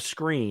catches it on a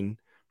screen,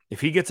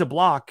 if he gets a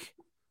block,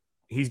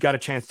 he's got a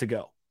chance to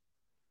go.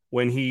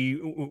 When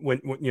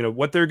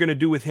what they're going to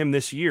do with him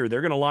this year,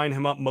 they're going to line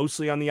him up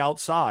mostly on the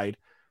outside,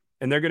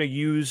 and they're going to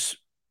use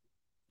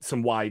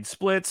some wide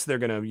splits. They're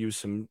going to use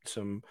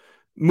some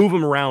move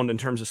him around in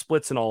terms of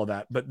splits and all of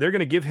that, but they're going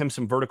to give him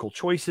some vertical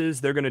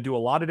choices. They're going to do a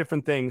lot of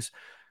different things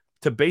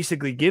to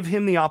basically give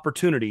him the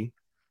opportunity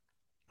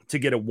to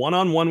get a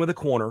one-on-one with a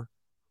corner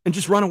and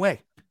just run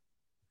away.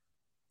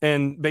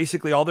 And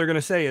basically all they're going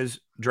to say is,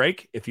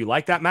 Drake, if you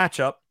like that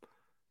matchup,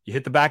 you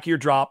hit the back of your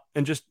drop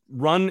and just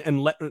run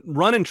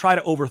and try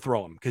to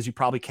overthrow him, because you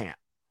probably can't.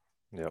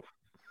 Yep.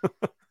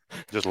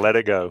 Just let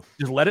it go.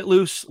 Just let it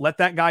loose. Let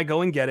that guy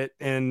go and get it,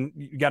 and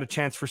you got a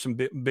chance for some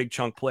big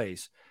chunk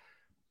plays.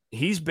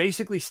 He's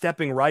basically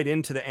stepping right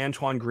into the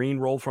Antoine Green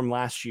role from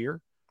last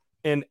year.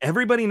 And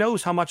everybody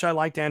knows how much I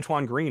liked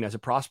Antoine Green as a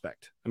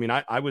prospect. I mean,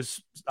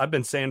 I've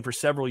been saying for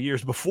several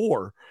years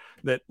before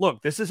that,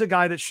 look, this is a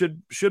guy that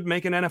should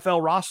make an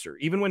NFL roster.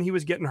 Even when he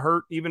was getting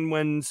hurt, even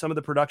when some of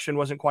the production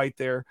wasn't quite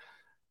there,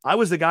 I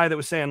was the guy that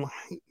was saying,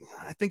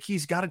 I think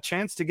he's got a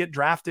chance to get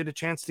drafted, a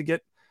chance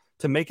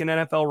to make an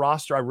NFL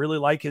roster. I really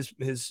like his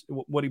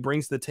what he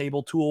brings to the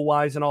table tool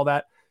wise and all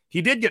that.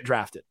 He did get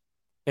drafted.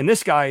 And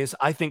this guy is,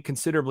 I think,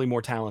 considerably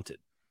more talented.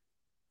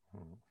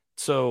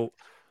 So,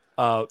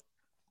 I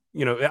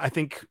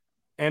think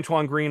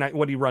Antoine Green,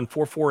 what did he run?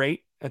 4.48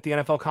 at the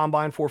NFL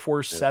Combine,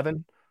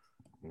 4.47.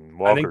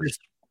 Walker's I think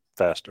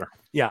faster.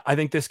 Yeah, I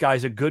think this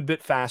guy's a good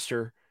bit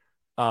faster.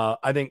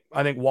 I think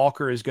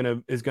Walker is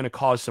gonna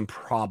cause some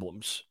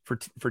problems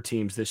for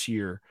teams this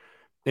year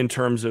in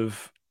terms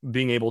of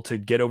being able to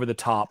get over the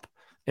top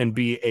and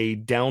be a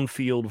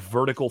downfield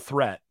vertical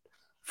threat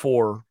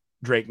for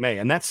Drake May.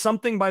 And that's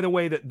something, by the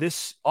way, that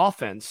this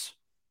offense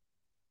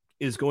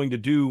is going to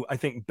do, I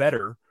think,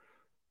 better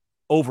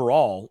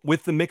overall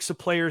with the mix of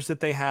players that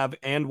they have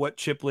and what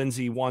Chip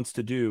Lindsey wants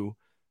to do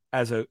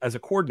as a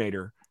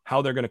coordinator,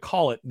 how they're going to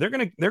call it. They're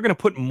going to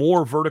put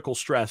more vertical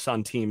stress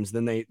on teams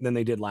than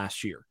they did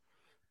last year.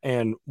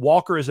 And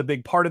Walker is a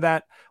big part of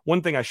that.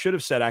 One thing I should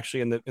have said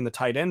actually in the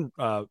tight end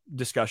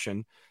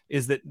discussion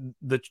is that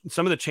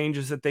some of the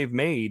changes that they've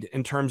made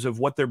in terms of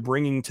what they're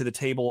bringing to the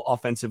table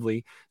offensively,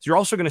 is you're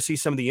also going to see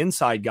some of the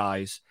inside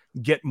guys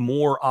get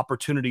more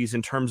opportunities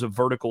in terms of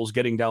verticals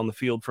getting down the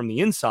field from the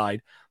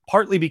inside,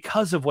 partly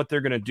because of what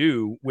they're going to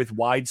do with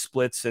wide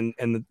splits and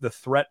the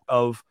threat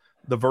of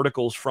the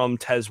verticals from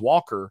Tez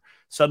Walker.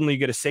 Suddenly you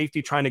get a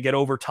safety trying to get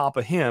over top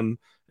of him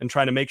and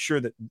trying to make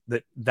sure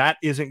that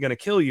isn't going to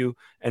kill you.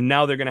 And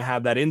now they're going to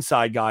have that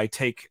inside guy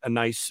take a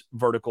nice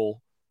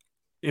vertical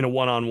in a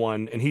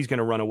one-on-one, and he's going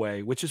to run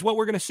away, which is what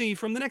we're going to see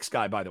from the next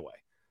guy, by the way.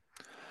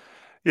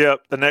 Yeah,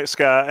 the next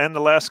guy and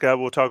the last guy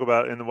we'll talk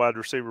about in the wide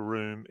receiver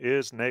room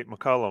is Nate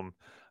McCollum.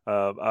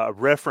 I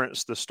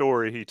referenced the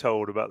story he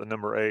told about the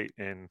number 8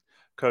 and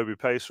Kobe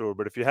Paysour,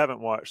 but if you haven't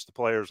watched the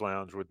Players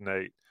Lounge with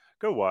Nate,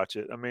 go watch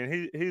it. I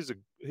mean, he's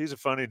a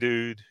funny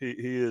dude.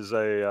 He's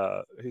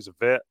a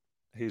vet.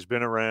 He's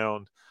been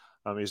around.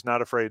 He's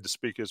not afraid to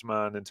speak his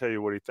mind and tell you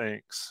what he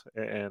thinks.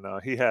 And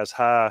he has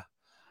high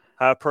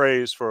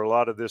praise for a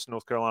lot of this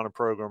North Carolina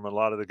program, a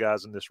lot of the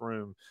guys in this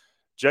room.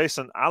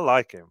 Jason, I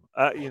like him.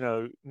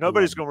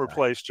 Nobody's going to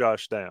replace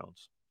Josh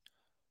Downs,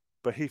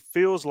 but he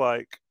feels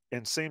like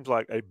and seems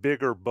like a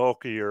bigger,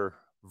 bulkier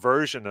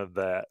version of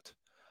that.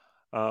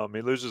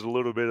 He loses a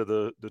little bit of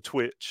the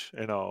twitch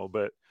and all,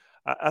 but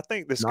I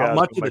think this guy not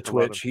much of the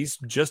twitch. He's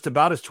just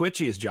about as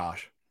twitchy as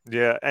Josh.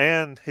 Yeah,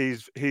 and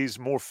he's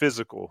more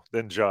physical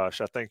than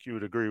Josh. I think you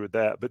would agree with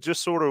that. But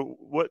just sort of,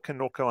 what can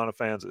North Carolina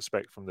fans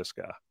expect from this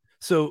guy?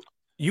 So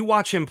you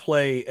watch him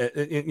play,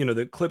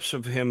 the clips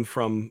of him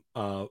from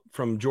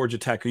Georgia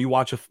Tech, or you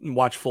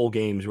watch full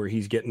games where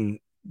he's getting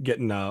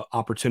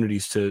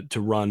opportunities to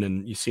run,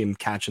 and you see him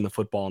catching the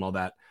football and all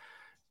that.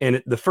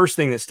 And the first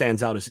thing that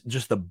stands out is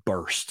just the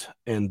burst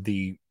and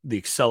the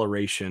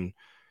acceleration.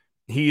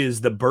 He is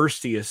the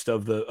burstiest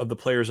of the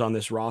players on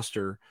this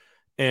roster,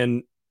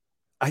 and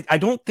I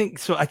don't think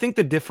so. I think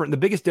the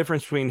biggest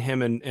difference between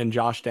him and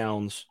Josh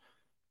Downs,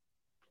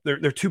 there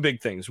are two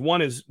big things.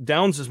 One is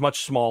Downs is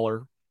much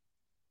smaller,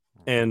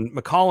 and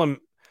McCollum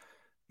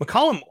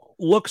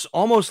looks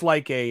almost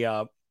like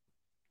a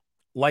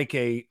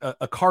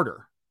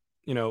Carter,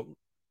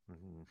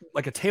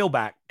 like a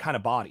tailback kind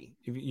of body.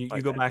 You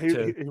go back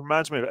to. He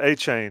reminds me of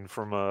A-Chain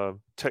from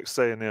Texas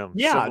A&M.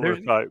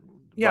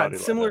 Yeah,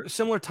 similar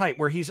similar type,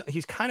 where he's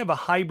kind of a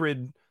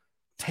hybrid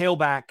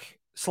tailback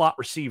slot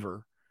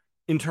receiver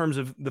in terms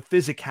of the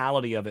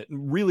physicality of it,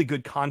 really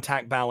good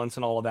contact balance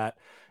and all of that.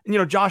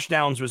 And Josh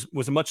Downs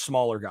was a much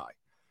smaller guy.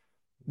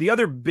 The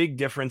other big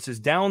difference is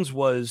Downs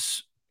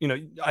was,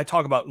 I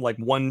talk about like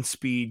one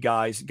speed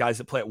guys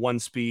that play at one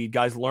speed,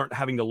 guys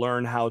having to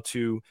learn how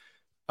to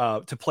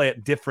play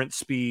at different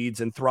speeds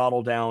and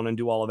throttle down and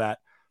do all of that.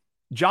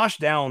 Josh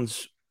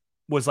Downs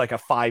was like a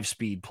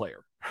 5-speed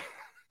player.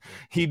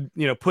 He'd,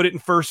 put it in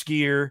first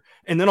gear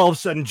and then all of a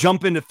sudden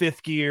jump into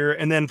 5th gear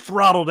and then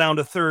throttle down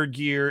to 3rd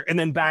gear and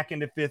then back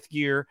into 5th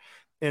gear.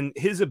 And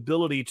his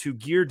ability to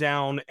gear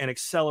down and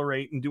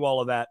accelerate and do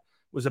all of that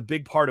was a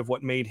big part of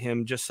what made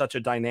him just such a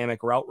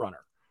dynamic route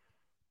runner.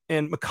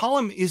 And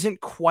McCollum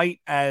isn't quite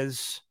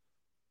as,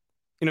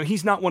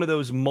 he's not one of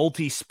those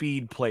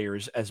multi-speed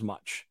players as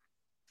much.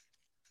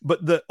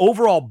 But the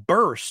overall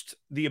burst,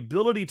 the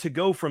ability to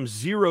go from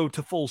 0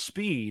 to full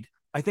speed,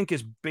 I think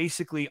is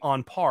basically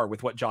on par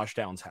with what Josh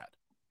Downs had.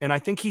 And I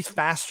think he's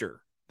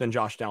faster than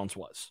Josh Downs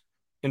was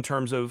in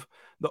terms of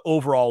the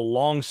overall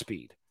long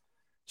speed.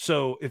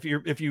 So if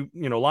you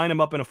line him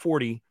up in a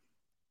 40,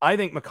 I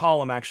think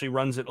McCollum actually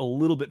runs it a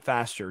little bit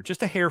faster,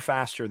 just a hair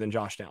faster than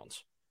Josh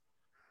Downs.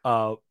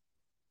 But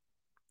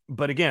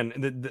again,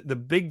 the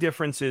big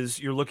difference is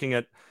you're looking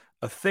at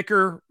a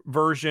thicker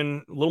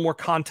version, a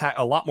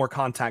lot more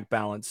contact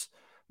balance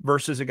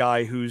versus a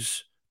guy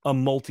who's a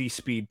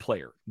multi-speed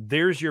player.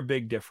 There's your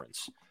big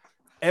difference.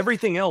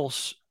 Everything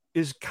else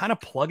is kind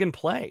of plug and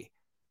play.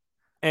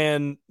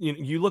 And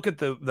you look at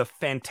the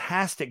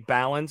fantastic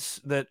balance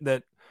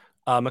that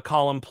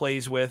McCollum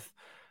plays with,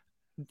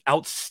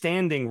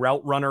 outstanding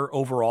route runner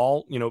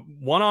overall,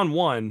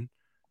 one-on-one,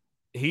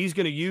 he's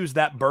going to use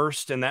that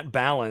burst and that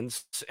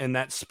balance and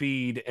that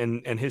speed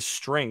and his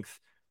strength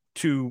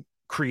to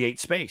create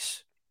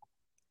space.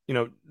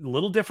 A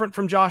little different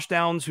from Josh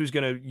Downs, who's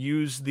going to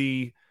use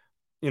the,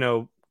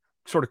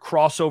 sort of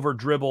crossover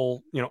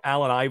dribble,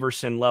 Allen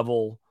Iverson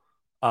level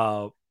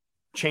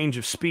change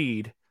of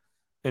speed.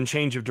 and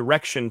change of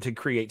direction to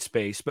create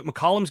space, but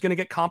McCollum's going to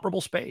get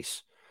comparable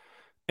space.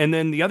 And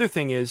then the other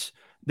thing is,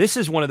 this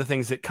is one of the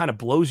things that kind of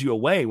blows you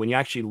away when you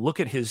actually look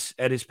at his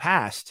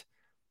past.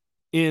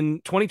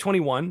 In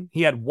 2021,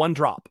 he had 1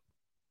 drop.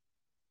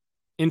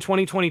 In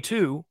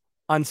 2022,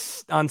 on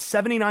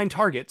 79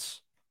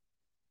 targets,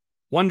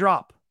 1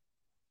 drop.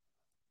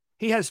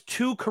 He has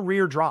 2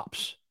 career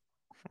drops.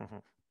 Mm-hmm.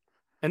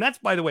 And that's,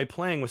 by the way,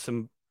 playing with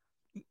some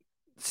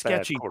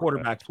sketchy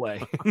quarterback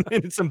play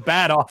and some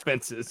bad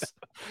offenses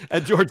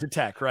at Georgia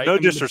Tech, right? No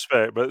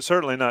disrespect, but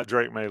certainly not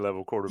Drake May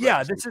level quarterback.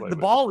 Yeah, the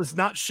ball is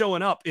not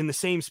showing up in the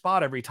same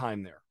spot every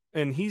time there.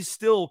 And he's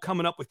still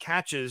coming up with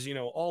catches,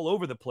 all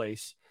over the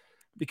place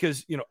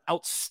because,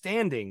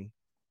 outstanding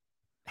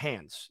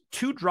hands.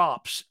 2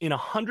 drops in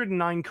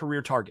 109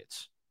 career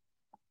targets,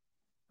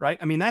 right?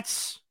 I mean,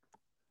 that's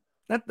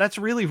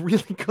really,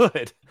 really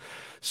good.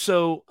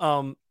 So,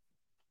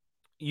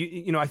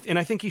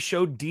 I think he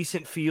showed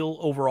decent feel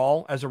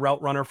overall as a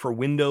route runner for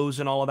windows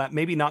and all of that.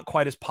 Maybe not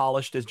quite as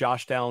polished as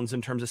Josh Downs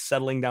in terms of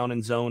settling down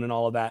in zone and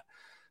all of that,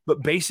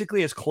 but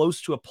basically as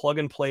close to a plug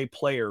and play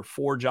player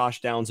for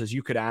Josh Downs as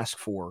you could ask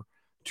for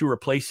to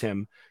replace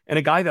him. And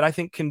a guy that I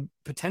think can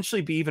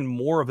potentially be even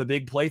more of a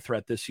big play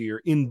threat this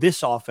year in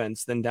this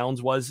offense than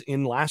Downs was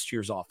in last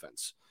year's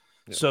offense.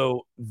 Yeah.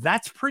 So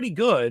that's pretty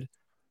good.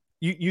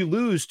 You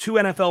lose 2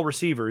 NFL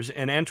receivers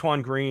and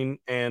Antoine Green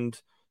and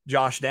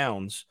Josh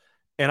Downs.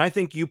 And I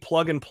think you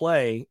plug and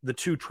play the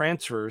 2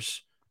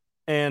 transfers,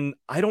 and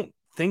I don't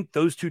think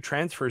those 2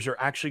 transfers are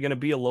actually going to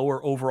be a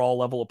lower overall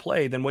level of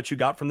play than what you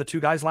got from the 2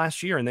 guys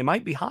last year, and they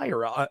might be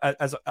higher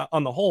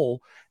on the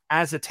whole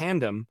as a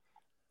tandem.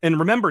 And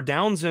remember,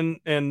 Downs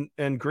and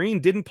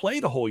Green didn't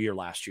play the whole year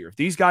last year. If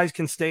these guys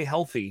can stay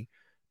healthy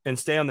and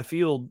stay on the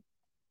field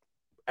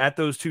at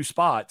those 2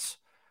 spots,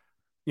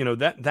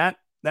 that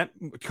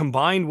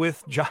combined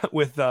with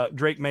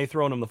Drake May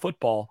throwing them the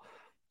football,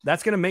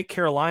 that's going to make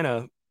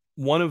Carolina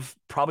one of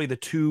probably the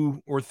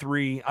 2 or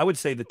 3, I would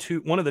say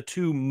one of the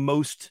 2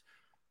 most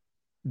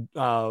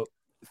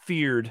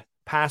feared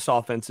pass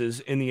offenses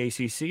in the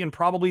ACC, and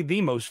probably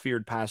the most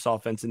feared pass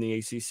offense in the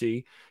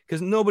ACC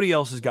because nobody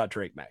else has got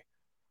Drake May.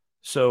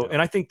 So, and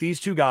I think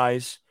these 2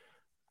 guys,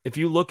 if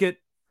you look at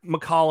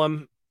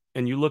McCollum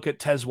and you look at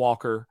Tez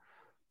Walker,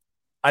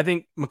 I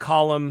think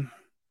McCollum,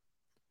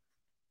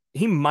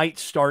 he might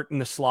start in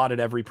the slot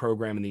at every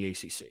program in the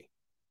ACC.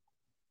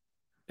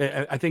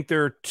 I think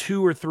there are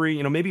 2 or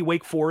 3, maybe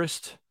Wake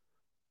Forest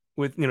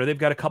with, they've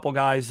got a couple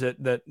guys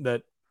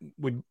that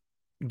would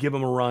give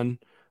them a run.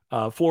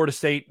 Florida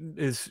State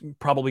is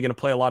probably going to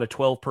play a lot of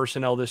 12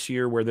 personnel this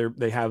year where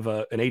they have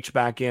an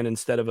H-back in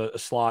instead of a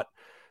slot,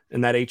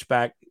 and that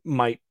H-back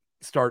might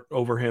start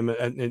over him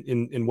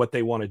in what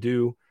they want to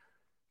do.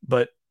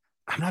 But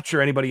I'm not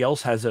sure anybody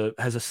else has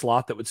a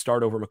slot that would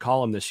start over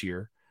McCollum this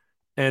year.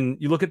 And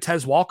you look at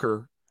Tez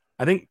Walker,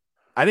 I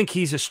think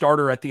he's a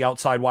starter at the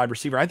outside wide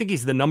receiver. I think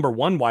he's the number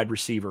 1 wide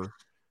receiver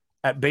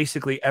at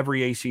basically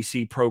every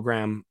ACC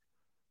program,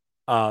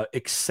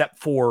 except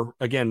for,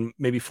 again,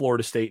 maybe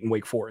Florida State and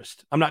Wake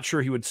Forest. I'm not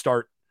sure he would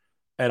start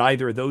at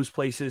either of those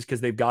places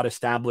because they've got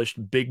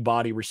established big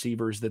body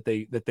receivers that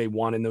they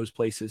want in those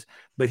places.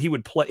 But he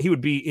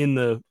would be in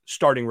the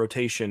starting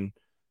rotation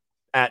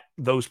at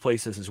those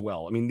places as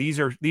well. I mean, these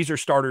are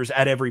starters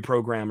at every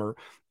program or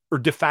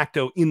de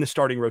facto in the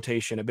starting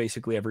rotation at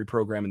basically every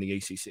program in the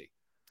ACC.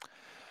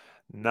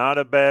 Not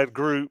a bad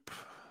group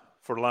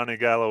for Lonnie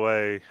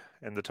Galloway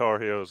and the Tar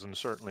Heels, and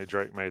certainly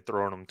Drake May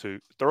throwing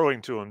to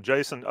him.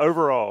 Jason,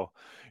 overall,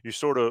 you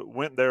sort of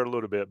went there a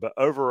little bit, but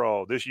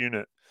overall, this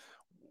unit,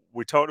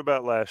 we talked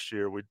about last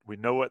year. We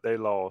know what they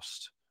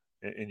lost,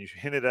 and you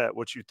hinted at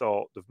what you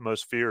thought the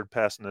most feared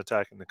passing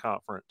attack in the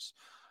conference.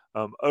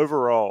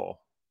 Overall,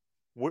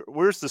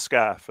 where's the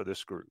sky for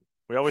this group?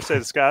 We always say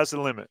the sky's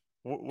the limit.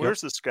 Where's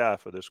the sky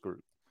for this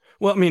group?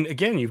 Well, I mean,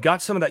 again, you've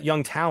got some of that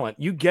young talent.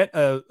 You get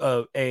an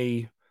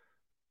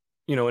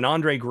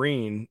Andre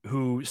Green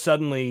who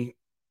suddenly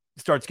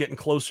starts getting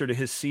closer to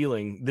his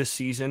ceiling this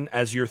season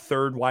as your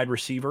 3rd wide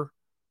receiver.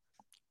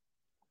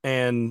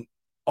 And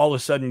all of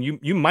a sudden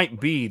you might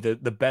be the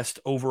best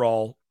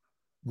overall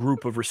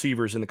group of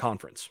receivers in the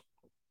conference.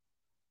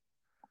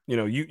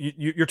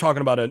 You're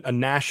talking about a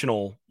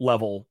national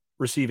level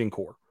receiving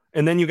core.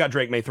 And then you got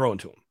Drake May throwing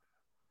to him.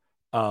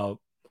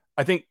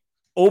 I think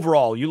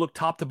overall, you look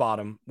top to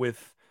bottom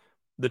with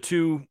the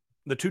two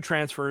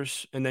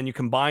transfers, and then you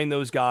combine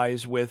those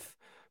guys with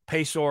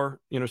Paysour,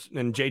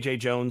 and JJ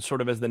Jones sort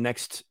of as the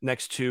next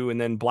 2,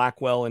 and then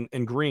Blackwell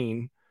and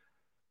Green.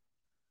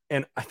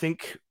 And I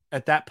think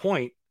at that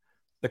point,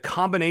 the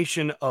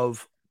combination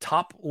of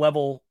top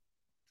level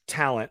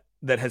talent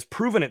that has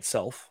proven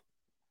itself,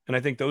 and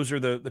I think those are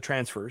the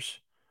transfers,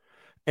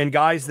 and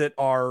guys that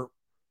are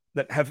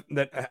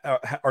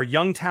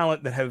young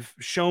talent that have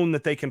shown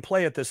that they can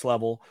play at this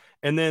level,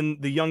 and then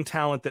the young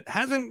talent that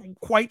hasn't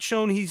quite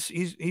shown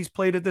he's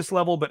played at this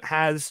level but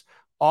has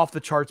off the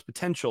charts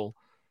potential.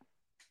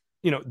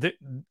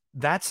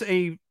 That's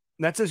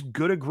as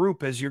good a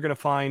group as you're going to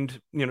find.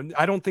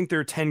 I don't think there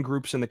are 10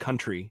 groups in the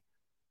country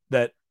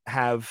that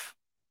have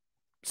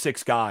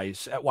 6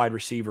 guys at wide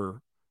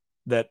receiver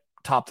that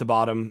top to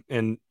bottom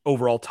and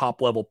overall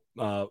top level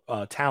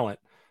talent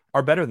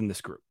are better than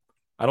this group.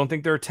 I don't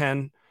think there are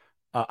 10.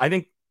 I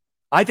think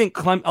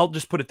I'll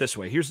just put it this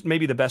way. Here's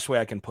maybe the best way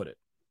I can put it.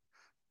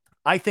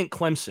 I think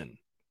Clemson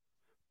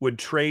would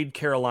trade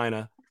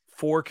Carolina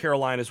for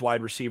Carolina's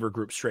wide receiver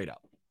group straight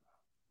up.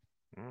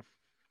 You're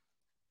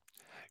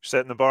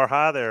setting the bar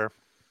high there,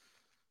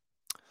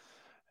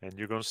 and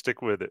you're going to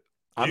stick with it.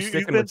 I'm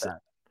sticking with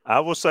that. I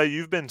will say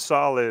you've been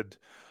solid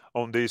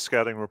on these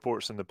scouting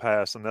reports in the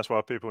past, and that's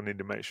why people need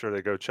to make sure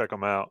they go check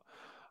them out.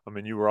 I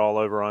mean, you were all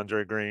over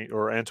Andre Green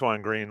or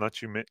Antoine Green,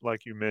 like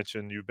you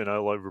mentioned. You've been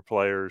all over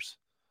players.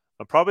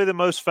 Probably the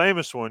most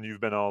famous one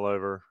you've been all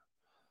over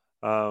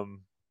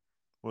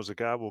was a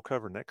guy we'll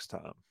cover next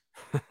time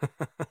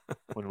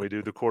when we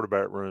do the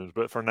quarterback rooms.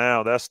 But for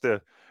now, that's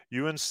the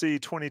UNC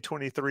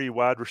 2023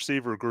 wide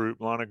receiver group.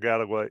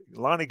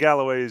 Lonnie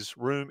Galloway's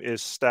room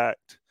is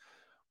stacked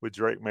with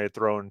Drake May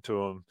throwing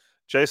to him.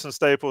 Jason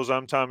Staples,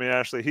 I'm Tommy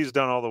Ashley. He's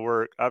done all the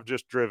work. I've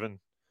just driven.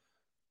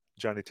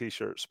 Johnny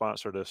T-shirt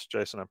sponsored us.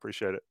 Jason, I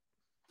appreciate it.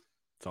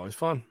 It's always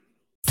fun.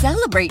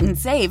 Celebrate and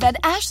save at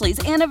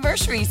Ashley's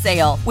Anniversary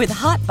Sale. With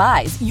Hot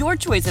Buys, your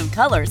choice of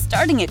colors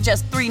starting at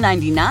just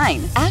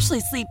 $3.99. Ashley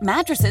Sleep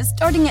mattresses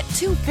starting at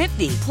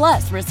 $2.50.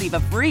 Plus, receive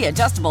a free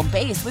adjustable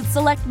base with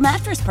select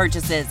mattress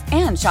purchases.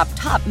 And shop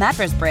top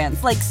mattress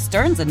brands like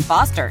Stearns &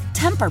 Foster,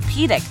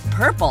 Tempur-Pedic,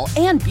 Purple,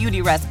 and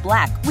Beautyrest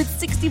Black with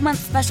 60-month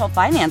special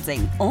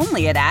financing.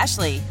 Only at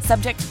Ashley.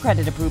 Subject to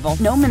credit approval.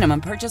 No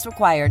minimum purchase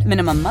required.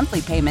 Minimum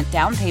monthly payment,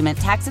 down payment,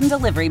 tax, and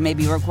delivery may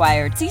be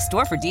required. See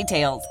store for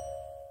details.